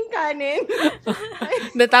 Kakaining kanin.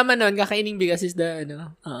 Tama naman, kakaining bigas is the,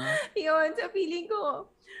 Yun, so feeling ko,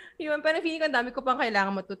 parang feeling ko ang dami ko pang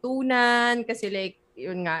kailangan matutunan kasi like,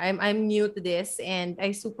 yun nga, I'm new to this and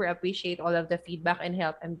I super appreciate all of the feedback and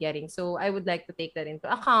help I'm getting. So I would like to take that into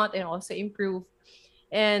account and also improve.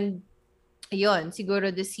 And yun, siguro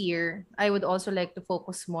this year, I would also like to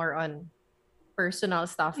focus more on personal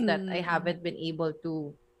stuff that I haven't been able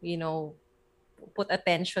to, put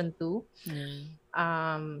attention to.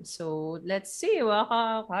 So let's see,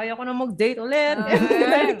 kaya ko na mag-date ulit.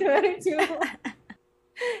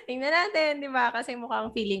 Tingnan natin, di ba? Kasi mukhang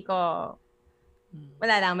feeling ko,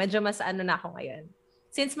 wala lang, medyo mas na ako ngayon.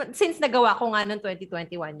 Since nagawa ko nga noong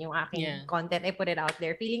 2021 yung aking content, I put it out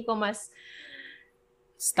there. Feeling ko mas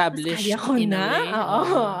established Kaya ko in a na. way.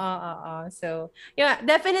 Oo. So, yeah,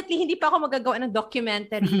 definitely hindi pa ako magagawa ng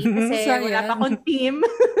documentary kasi Sayang. wala pa akong team.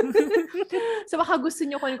 So, baka gusto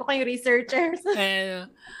nyo kunin ko kayong researchers.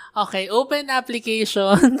 Okay, open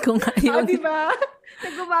application kung ayaw. Di ba?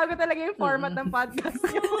 Nagbabago talaga yung format ng podcast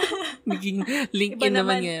nyo. Naging LinkedIn Iba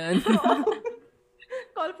naman naman. ngayon.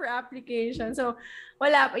 Call for application. So,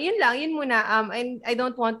 wala pa. Yun lang. Yun muna. I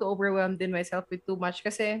don't want to overwhelm din myself with too much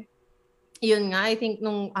kasi yun nga, I think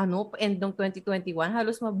nung end ng 2021,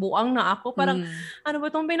 halos mabuang na ako. Parang, ano ba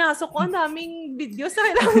itong pinasok ko? Ang daming videos na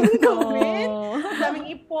kailangan gawin. Ang daming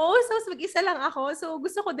i-post. Tapos mag-isa lang ako. So,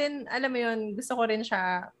 gusto ko din, alam mo yun, gusto ko rin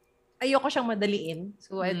siya, ayoko siyang madaliin.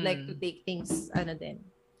 So, I'd like to take things,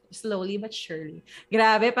 slowly but surely.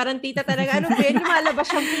 Grabe, parang tita talaga. Ano ba yun? Lumalabas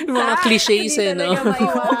siyang pinsa. Yung mga clichés Hindi no? talaga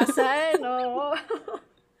maiwasan. Oo.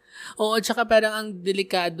 Oo, tsaka parang ang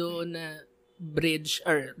delikado na bridge,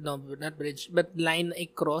 or no, not bridge, but line na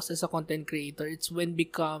i-cross as a content creator, it's when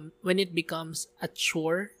it becomes a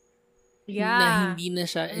chore na hindi na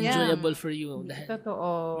siya enjoyable for you. Dahil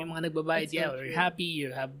Totoo. may mga nagbabayad, That's so we're true. happy,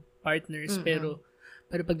 you have partners, pero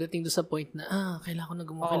pagdating doon sa point na, kailangan ko na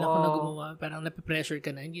gumawa, parang nape-pressure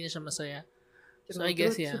ka na, hindi na siya masaya. So I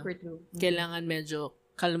guess, Super true. kailangan medyo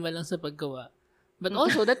kalma lang sa paggawa. But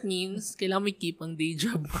also, that means, kailangan mo keep ang day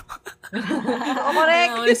job.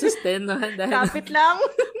 Correct. Kailangan mo sustain naman dahil Kapit lang.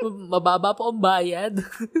 mababa po ang bayad.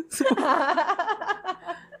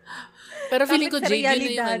 Pero feeling ko, Kapit sa JD na yung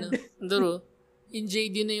realidad. yung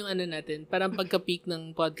JD na yung natin, parang pagka-peak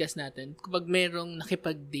ng podcast natin, kapag merong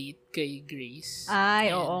nakipag-date kay Grace.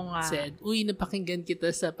 Ay, and oo nga. said, uy, napakinggan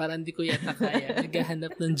kita sa parang di ko yata kaya.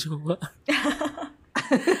 Naghahanap ng jowa.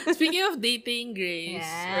 Speaking of dating, Grace,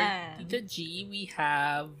 or Tita G, we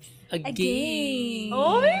have a game.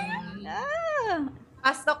 Oy! Ah.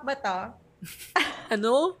 Fast talk ba to?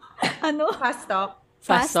 Ano? Fast talk?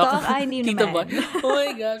 Fast talk? Ay, hindi Tito naman. Boy. Oh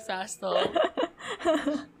my God, fast talk.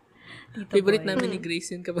 Tito Favorite Boy. namin ni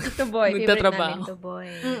Grace yun kapag Tito Boy. nagtatrabaho. Tito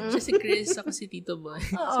Boy. Siya si Chris, ako si Tito Boy.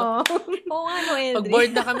 Oo. Oo nga, no, Eldrin. Pag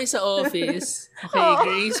bored na kami sa office, okay,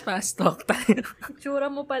 Grace, fast talk tayo.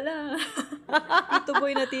 Tsura mo pala. Tito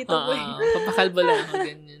Boy na Tito Boy. Papakalbo lang ako,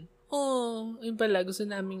 ganyan. Yun pala, gusto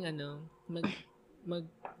namin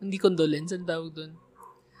hindi condolence, ang tawag doon.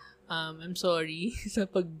 I'm sorry sa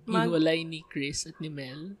paghiwalay ni Chris at ni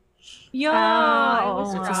Mel. Yeah.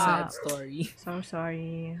 Oo It's a nga. sad story. So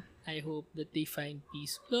sorry. I hope that they find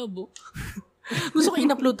peace. Labo. Gusto ko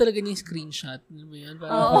in-upload talaga niya yung screenshot. Ano ba yan?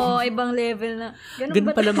 Oo, ibang level na.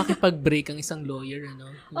 Ganun pala makipag-break ang isang lawyer,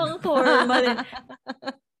 ano? Ang formal.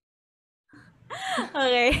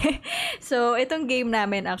 Okay. So, itong game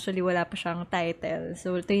namin, actually, wala pa siyang title.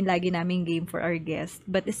 So, ito yung lagi naming game for our guest.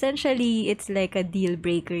 But essentially, it's like a deal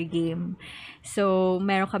breaker game. So,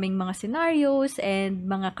 meron kaming mga scenarios and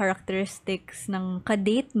mga characteristics ng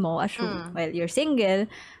ka-date mo. Well, you're single.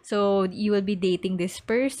 So, you will be dating this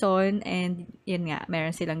person and yun nga,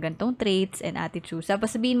 meron silang gantong traits and attitudes.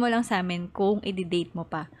 Tapos sabihin mo lang sa amin kung i-date mo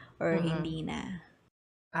pa or hindi na.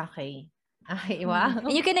 Okay. Ay, wow.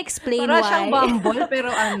 And you can explain Para why. siyang Bumble,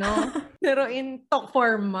 pero in talk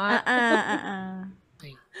format.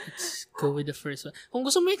 Okay, let's go with the first one. Kung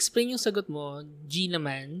gusto mo explain yung sagot mo, G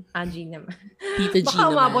naman. G naman. Tita G Baka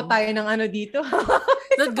naman. umabot tayo ng dito.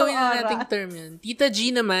 Not gawin na nating term yun. Tita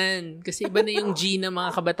G naman. Kasi iba na yung G ng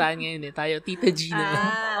mga kabataan ngayon eh. Tayo, Tita G naman.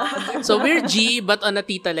 So, we're G but on a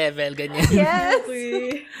tita level. Ganyan. Yes!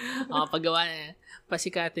 Paggawa na.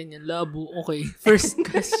 Pasikatin yan. Labo. Okay. First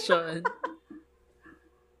question.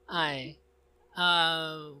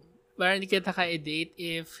 Parang hindi kita ka-date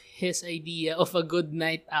if his idea of a good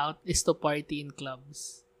night out is to party in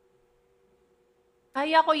clubs.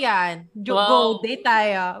 Kaya ko yan. Wow. Go, date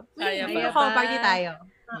tayo. Kaya pa. Party tayo.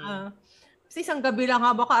 Kasi isang gabi lang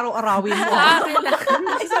ha, baka araw-arawin mo.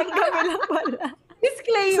 Isang gabi lang pala.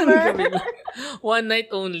 Disclaimer. One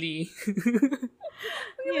night only.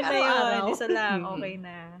 Yun na Araw-araw. yun. Isa lang. Okay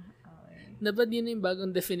na. Dapat yun yung bagong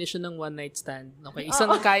definition ng one night stand. Okay,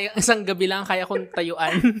 isang gabi lang kaya kong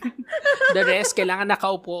tayuan. The rest, kailangan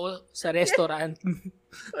nakaupo sa restaurant.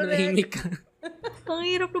 Nahimik ka. Ang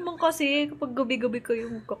hirap naman kasi kapag gabi-gabi kayo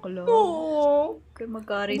magkakalaw. Oo. Kayo Kaya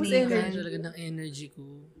magkarinigan. talaga ng energy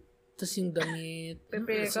ko. Tapos yung damit.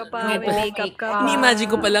 Prepare ka Ngayon pa, may makeup ka pa. Ni-imagine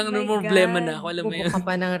ko pa lang Oh my nung problema God. na ako. Alam mo yun. Bubuka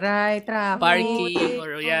pa ng ride, traffic. Parking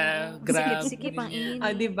or grab. Sikip ang ganyan.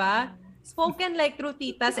 init. Diba? Spoken like true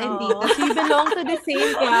titas and titas. We belong to the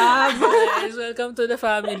same club. Guys, welcome to the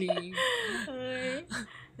family.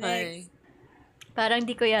 Next. Parang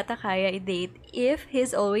di ko yata kaya i-date if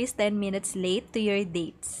he's always 10 minutes late to your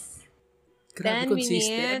dates. Grabe, 10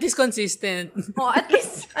 consistent. minutes. At least consistent. Oh, at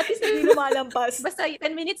least Hindi lumalampas. basta 10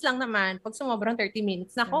 minutes lang naman. Pag sumobrang 30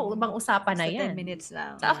 minutes, nako, ibang usapan na Basta yan. 10 minutes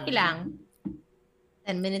lang. So, okay lang.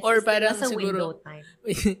 10 minutes Or is parang still nasa siguro- window time.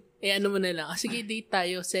 ano mo na lang. Sige, date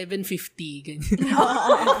tayo. 7:50. Ganyan.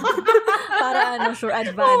 Para sure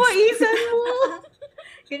advance. Oo, isan mo.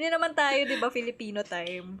 Ganyan naman tayo, di ba, Filipino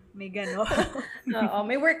time. May gano'n. Oo,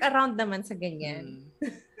 may workaround naman sa ganyan.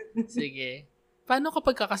 Sige. Paano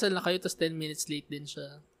kapag kakasal na kayo tapos 10 minutes late din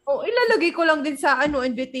siya? Oh, ilalagay ko lang din sa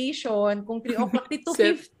invitation kung 3 o'clock to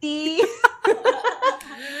 2:50.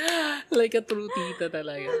 Like a true tita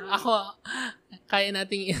talaga. Ako, kaya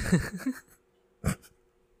nating...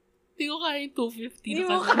 Hindi ko kaya yung 2:50 Hindi na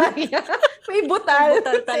mo kasal. kaya. May butal.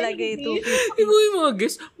 Butal talaga yung 250. Hindi ko yung mga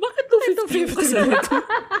guess, bakit 2:50 yung kasal na to?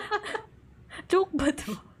 Joke ba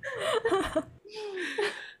to?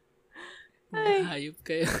 Hayop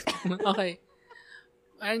kayo. Okay.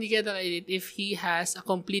 Parang hindi kita kainit if he has a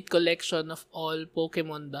complete collection of all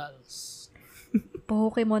Pokemon dolls.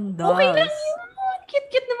 Pokemon dolls. Okay lang yun.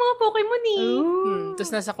 Cute-cute na mga Pokemon eh.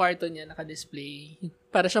 Tapos nasa kwarto niya, naka-display.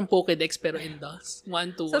 Para siyang Pokédex pero in dolls.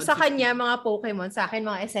 1 to 1. So sa kanya, mga Pokemon, sa akin,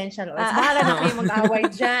 mga essential oils. Bahala na kayo mag-away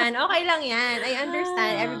dyan. Okay lang yan. I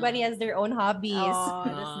understand. Everybody has their own hobbies. Oh,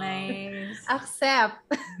 that's nice. Accept.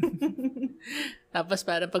 Tapos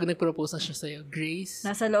parang pag nag-propose na siya sa'yo, Grace,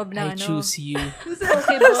 Nasa loob I na choose you.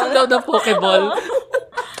 Pokeball. Sa loob ng Pokeball.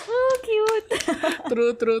 Oh, cute.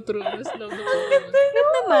 True. Sa loob ng Pokeball.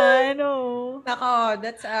 Cute naman, oh. Nako,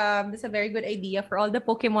 that's a very good idea for all the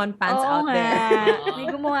Pokemon fans Oo out nga. there. May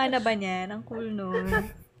gumawa na ba niyan? Ang cool nun.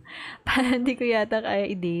 Parang hindi ko yata kaya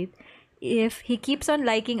i-date. If he keeps on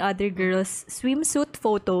liking other girls' swimsuit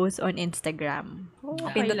photos on Instagram.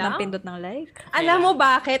 Okay Pindot lang. ng pindot ng like. Alam mo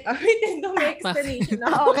bakit? Ito may explanation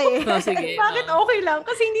na. Okay. Sige. Bakit okay lang?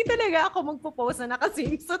 Kasi hindi talaga ako magpo-post na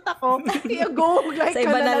naka-swimsuit ako. Kaya go, like Sa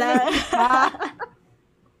iba ka na lang.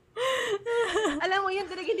 Alam mo, yun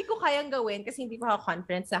talaga hindi ko kayang gawin kasi hindi pa ako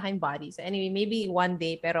confident sa aking body. So anyway, maybe one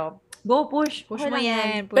day, pero go push. Push Okay mo lang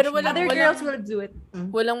yan. Push Pero mo. Other girls will do it.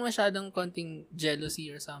 Walang masyadong konting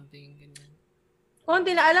jealousy or something. Ganyan.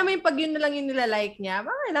 Konti na. Alam mo yung pag yun na lang yung nilalike niya,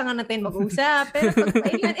 baka kailangan natin mag-usap. Pero pag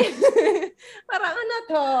ayun, parang ano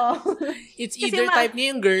to? It's Kasi either type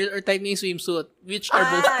niya yung girl or type niya yung swimsuit, which are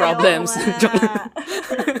both Ay, problems. oo nga.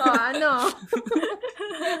 Ano?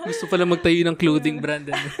 Gusto pala magtayo ng clothing brand.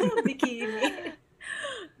 Bikini.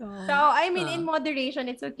 So, I mean, in moderation,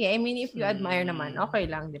 it's okay. I mean, if you admire naman, okay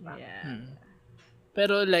lang, di ba? Yeah.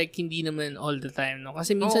 Pero like, hindi naman all the time, no?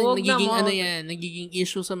 Kasi minsan Oo, wag nagiging naman. ano yan, nagiging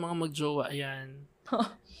issue sa mga magjowa, yan.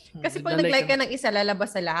 Kasi pag nag-like ka ng isa,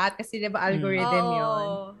 lalabas sa lahat. Kasi di ba algorithm yun?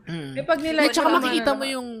 Eh, pag nilike At saka ka makikita mo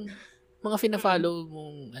naman, yung mga fina-follow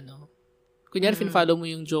mong kunyari fina-follow mo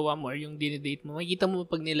yung jowa mo or yung dinidate mo, makikita mo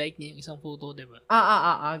pag nilike niya yung isang photo, di ba?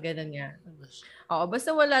 ganun nga. Oo,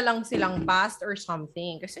 basta wala lang silang past or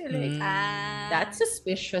something. Kasi like, that's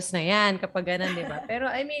suspicious na yan kapag ganun, di ba? Pero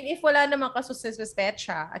I mean, if wala namang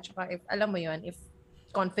kasususpecha, at saka if, alam mo yon, if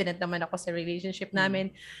confident naman ako sa relationship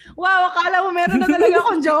namin, wow, akala mo meron na talaga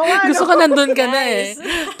akong jowa. Gusto ko nandun ka na eh.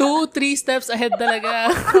 Nice. 2-3 steps ahead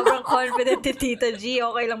talaga. Sobrang confident ni Tita G.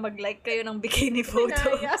 Okay lang mag-like kayo ng bikini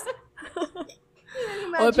photos.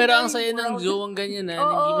 Pero ang saya ng jowang ganyan na,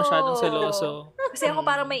 hindi masyadong seloso. Kasi ako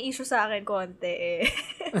parang may issue sa akin konti eh.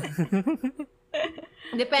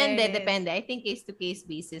 Depende. I think case-to-case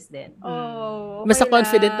basis din. Oh, Basta okay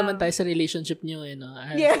confident lang. naman tayo sa relationship nyo,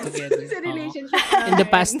 Yes, together. sa Oo. relationship. In the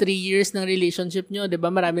past 3 years ng relationship nyo, di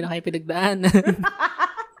ba, marami na kayo pinagdaan.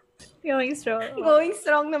 Going strong. Going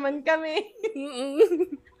strong naman kami.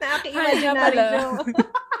 Nakaki-imagine na rin pala. jowa.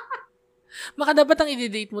 Baka dapat ang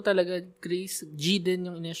i-date mo talaga, Grace, G din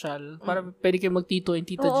yung initial. Para pwede kayo mag-tito and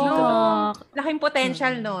tita G Oo. talaga. Laking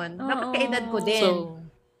potential nun. Dapat kaedad ko din. So,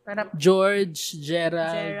 Para, George,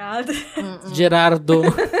 Gerald, Gerald. Gerardo,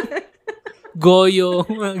 Goyo,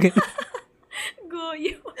 mga ganun.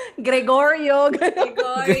 Goyo. Gregorio.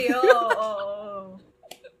 Gregorio. Oo.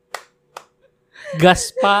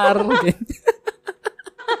 Gaspar.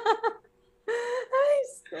 Ay,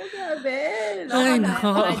 so grabe. Ay, nako.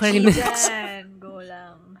 Okay, G next. dyan. Go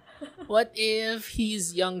lang. What if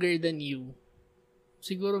he's younger than you?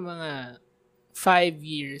 Siguro mga 5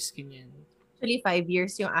 years, ganyan. Actually, 5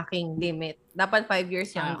 years yung aking limit. Dapat 5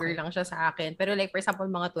 years younger Okay. lang siya sa akin. Pero like, for example,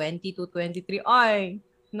 mga 22, 23, ay,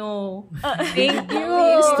 no. Thank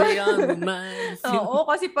you. Stay on my Oo,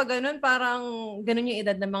 kasi pag ganun, parang ganun yung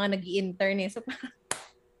edad ng mga nag-i-intern eh. So, parang,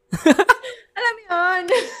 alam mo yun.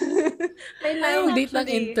 May Ay, line date ng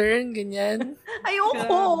actually. intern, ganyan.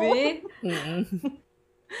 Ayoko. Grabe. Mm-mm.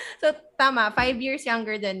 So, tama, 5 years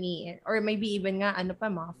younger than me. Or maybe even nga,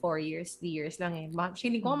 mga 4 years, 3 years lang eh.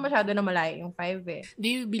 Feeling ko masyado na malayo yung 5 eh. Do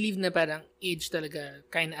you believe na parang age talaga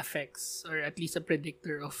kind of affects or at least a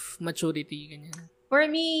predictor of maturity, ganyan? For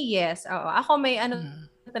me, yes. Oo. Ako may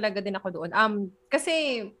talaga din ako doon.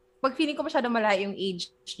 Kasi pag feeling ko masyado malayo yung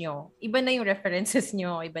age nyo, iba na yung references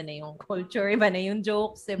nyo, iba na yung culture, iba na yung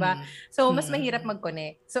jokes, diba? So, mas mahirap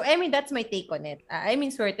mag-connect. So, that's my take on it.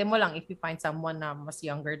 Swerte mo lang if you find someone na mas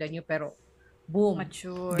younger than you, pero boom.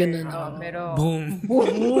 Mature. Ganun. Pero, boom.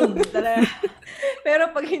 Boom.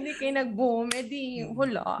 Pero pag hindi kayo nag-boom, edi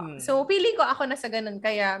hula. So, feeling ko ako nasa ganun,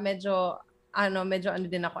 kaya medyo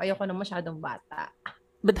din ako, ayoko na masyadong bata.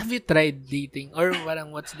 But have you tried dating? Or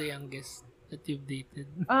parang what's the youngest that you've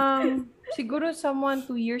dated? Siguro someone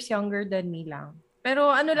 2 years younger than me lang.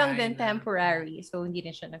 Pero lang din, temporary. So, hindi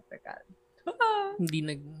rin siya nagtagal.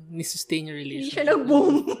 Hindi ni-sustain your Hindi relationship. siya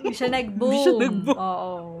nag-boom. Hindi siya nag-boom.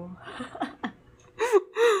 Oo.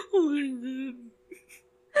 Oh my God.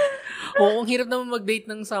 Oo, ang hirap naman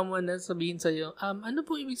mag-date ng someone na sabihin sa'yo, ano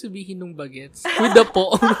po ibig sabihin ng bagets? With the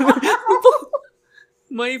po.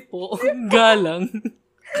 May po. Galang.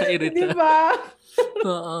 Kairita. Diba?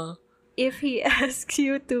 Oo. If he asks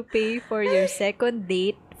you to pay for your second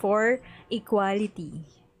date for equality.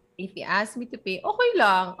 If he asked me to pay, okay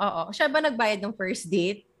lang. Oo. Siya ba nagbayad ng first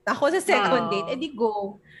date? Ako sa second date, edi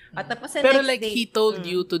go. At tapos sa Pero next like date, he told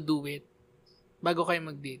you to do it bago kayo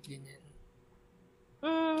mag-date, ganyan.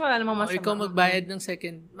 wala namang O masama. ikaw magbayad ng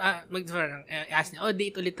second, ask niya,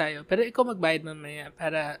 date ulit tayo. Pero ikaw magbayad mamaya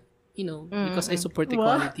para, because I support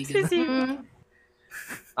equality.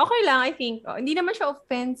 Okay lang, I think. Hindi naman siya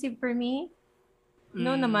offensive for me.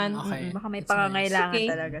 No naman. Okay. Baka may That's pangangailangan nice. Okay.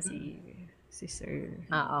 talaga si sir.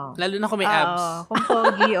 Oo. Lalo na kung may abs. Kung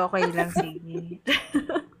pogi, okay lang. Sige.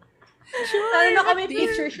 Lalo na kami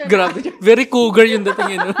picture siya. Grabe. Very cougar yung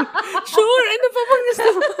dating yun. Sure, ano pa bang gusto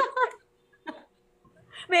mo?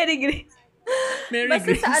 Mary Grace. Mary Basta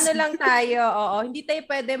Grace. sa ano lang tayo, hindi tayo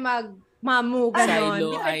pwede magmamu, gano'n. Silo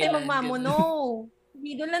Hindi tayo Island, magmamu, ganun. no.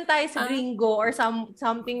 Hindi doon lang tayo sa gringo or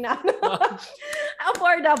something na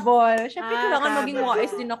affordable. Siyempre, kailangan tama. maging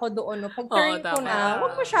wise din ako doon. No? Pag turn ko tama. na,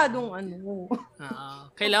 huwag masyadong Oo.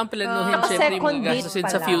 Kailangan planuhin Tapos syempre yung second mga date gastusin pa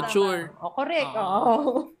sa lang. future. Correct. Oo.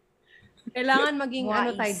 Oo. Kailangan maging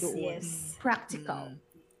Wise, tayo doon. yes. Practical.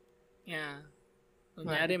 Yeah.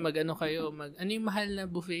 Kunyari, kayo, ano yung mahal na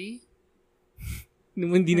buffet?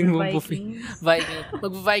 Hindi naman buffet. Vikings.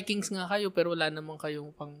 Mag-Vikings nga kayo, pero wala naman kayong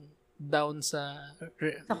pang down sa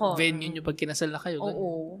venue nyo pag kinasal na kayo.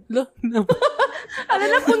 Oo. Ano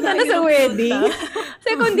na punta na sa wedding?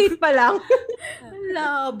 Second date pa lang.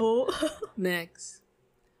 Labo. Next.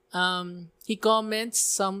 He comments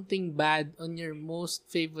something bad on your most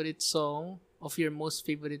favorite song of your most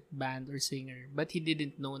favorite band or singer, but he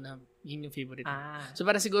didn't know na yun yung favorite. So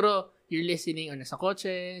para siguro, you're listening or nasa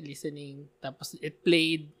kotse, listening, tapos it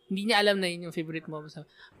played. Hindi niya alam na yun yung favorite mo.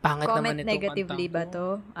 Pangat Comment naman ito. negatively ba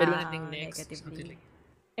to? Pero nating next. Negatively.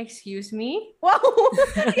 Excuse me? Wow!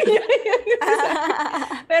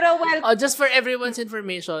 Pero well, Just for everyone's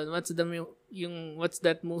information, what's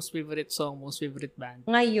that most favorite song, most favorite band?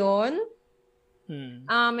 ngayon,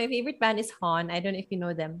 my favorite band is Han. I don't know if you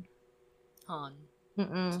know them. Han.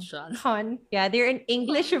 Sean. Han. Yeah, they're an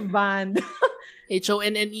English band.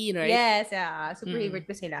 Honne, right? Yes, yeah. Super favorite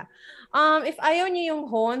ko sila. If ayaw niyo yung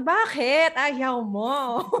Hon, bakit? Ayaw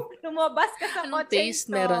mo. Lumabas ka sa Anong kotse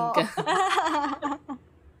taste ito. meron ka?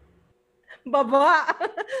 Baba.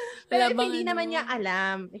 Pero if Wala bang hindi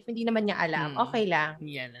naman niya alam, okay lang.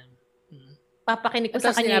 Hindi alam. Papakinig ko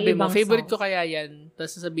Tapos sa kanya sinabi yung mo, ibang favorite ko songs. kaya yan.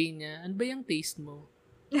 Tapos sasabihin niya, ano ba yung taste mo?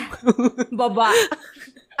 Baba.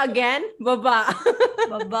 Again, baba.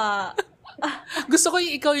 Baba. Gusto ko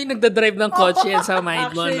yung ikaw yung nagdadrive ng kotse yan sa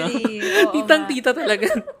mind mo, no? Actually, oo Titang-tita talaga.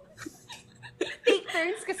 Take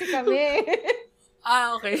turns kasi kami.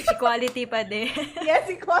 Okay. Equality pa din. Yes,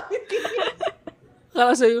 equality.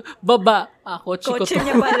 Kala sa'yo, baba. Kotse ko Kotse to.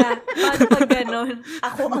 niya pala. Paano pag ganon?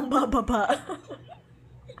 Ako ang bababa.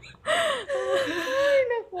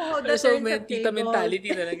 The So, turns may of tita table. mentality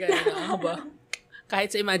talaga. Ba?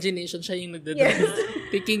 Kahit sa imagination siya yung nagdadrive.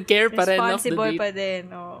 Taking care pa rin of the Responsible date. pa din.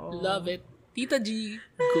 Oo. Love it. Tita G,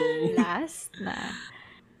 go. Last na.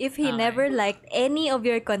 If he Okay. never liked any of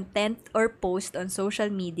your content or post on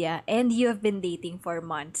social media and you have been dating for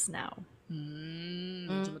months now.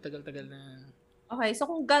 Medyo matagal-tagal na. Okay, so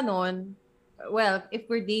kung ganon, well, if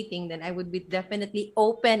we're dating, then I would be definitely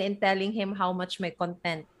open in telling him how much my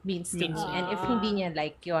content means to me. And if hindi niya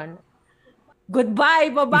like yon,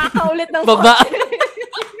 goodbye, baba ka ulit ng Baba. kotse.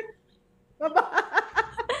 Baba.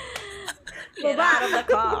 Get out of the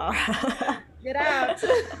car. Get out.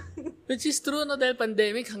 Which is true, no? Dahil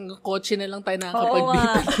pandemic, hanggang kotse na lang tayo Oo nakakapag-date.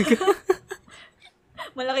 nga.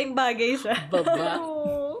 Malaking bagay siya. Baba.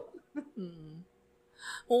 Oo.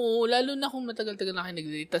 Oo, lalo na kung matagal-tagal na kayo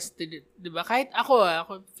nag-date. Tas, di ba, kahit ako,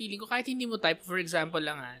 feeling ko, kahit hindi mo type, for example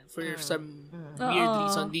lang for some weird Oo.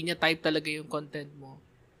 reason, hindi niya type talaga yung content mo.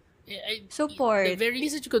 Support. The very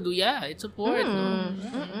least that you could do, it's support. No?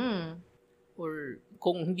 Or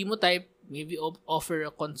kung hindi mo type, maybe offer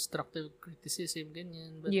a constructive criticism,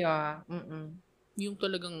 ganyan. But Yeah. yung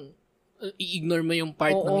talagang i-ignore mo yung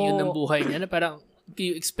part ng yun ng buhay niya na parang do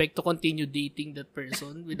you expect to continue dating that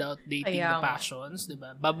person without dating Kaya the nga. passions, di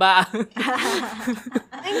ba? Baba!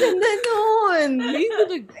 Ang ganda nun!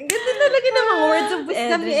 Ang ganda talaga ng mga words of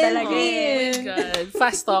wisdom ni Edwin talaga Edwin. God.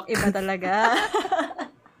 Fast talk. Iba talaga.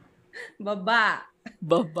 Baba.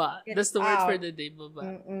 Baba. Get That's the word out. for the day,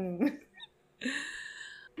 baba.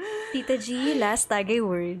 Tita G, last tagay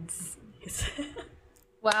words.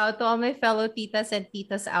 Wow, to all my fellow titas and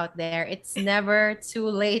titos out there, it's never too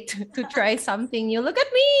late to try something new. Look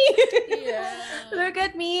at me! Yeah. Look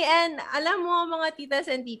at me. And alam mo, mga titas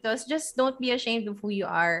and titos, just don't be ashamed of who you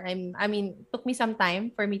are. I mean, it took me some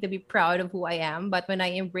time for me to be proud of who I am. But when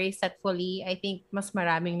I embrace that fully, I think mas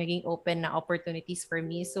maraming naging open na opportunities for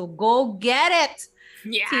me. So go get it!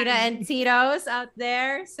 Yeah. Tita and titos out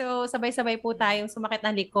there. So sabay-sabay po tayong sumakit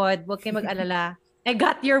ng likod. Huwag kayong mag-alala. I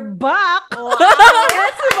got your back! Wow!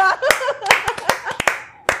 Yes, diba?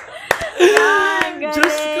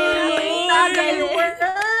 Diyos ko, Lord! Tagay words!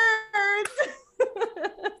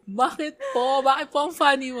 Bakit po? Bakit po ang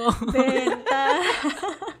funny mo? Benta.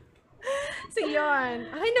 So yun.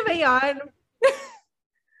 Ay na ba yun?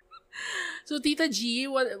 So, Tita G,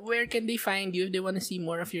 where can they find you if they want to see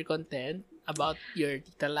more of your content about your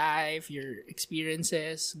tita life, your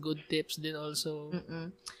experiences, good tips din also?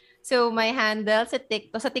 So, my handle sa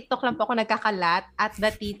TikTok lang po ako nagkakalat at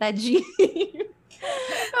the Tita G.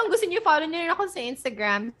 Kung gusto niyo, follow niyo rin ako sa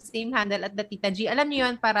Instagram, same handle at the Tita G. Alam niyo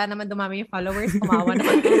yun, para naman dumami yung followers, kumawa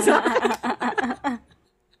naman kayo sa akin.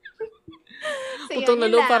 So, Putong yun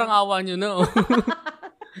lalo, lang. parang awa nyo na.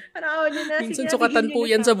 Parang awa niyo na. Minsan Sige, sukatan bigyan po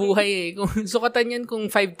niyo yan na sa akin. buhay eh. Kung, sukatan yan kung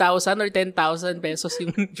 5,000 or 10,000 pesos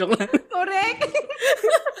yung joke lang. Correct.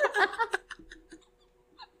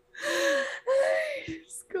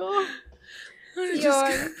 Ko. Yun.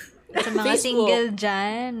 Sa mga Facebook. single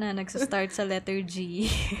dyan na nagsastart sa letter G.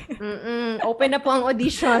 Open na po ang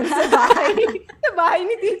audition sa bahay. Sa bahay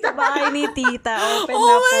ni Tita. Sa bahay ni Tita, open Oh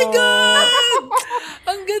na po. my God!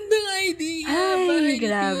 Ang gandang idea. Ay, Bahay ni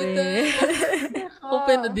grabe. Tita.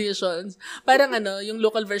 Open auditions. Parang yung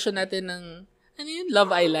local version natin ng,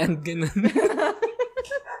 Love Island, ganun.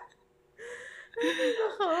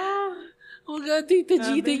 Oh God, Tita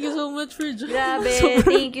G, thank you so much for joining. Grabe.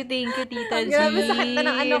 Thank you, Tita G. Grabe, sakit na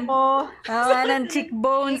ng ano ko. Ng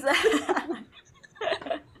cheekbones.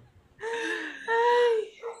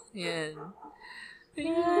 Yan.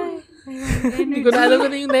 Hindi ko na alam ko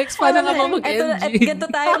na yung next. Paano nga ba mag-end, At G? ganito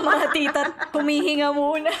tayo mga tita, humihinga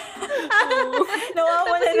muna.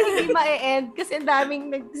 Nawawala Tapos na. hindi ma-end kasi ang daming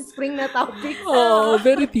nag-spring na topic. Oo,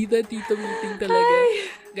 very tita-tito meeting talaga.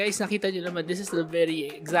 Guys, nakita nyo naman, this is the very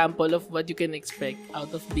example of what you can expect out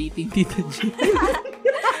of dating Tita G.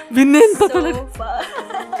 Binenta talaga. So fun.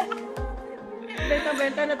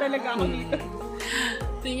 Benta-benta na talaga ako.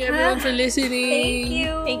 Thank you everyone for listening. Thank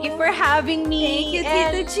you. Thank you for having me. Thank you,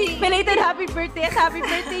 Tita And G. Belated happy birthday at happy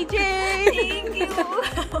birthday, Jay. Thank you.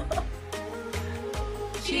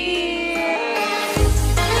 Cheers.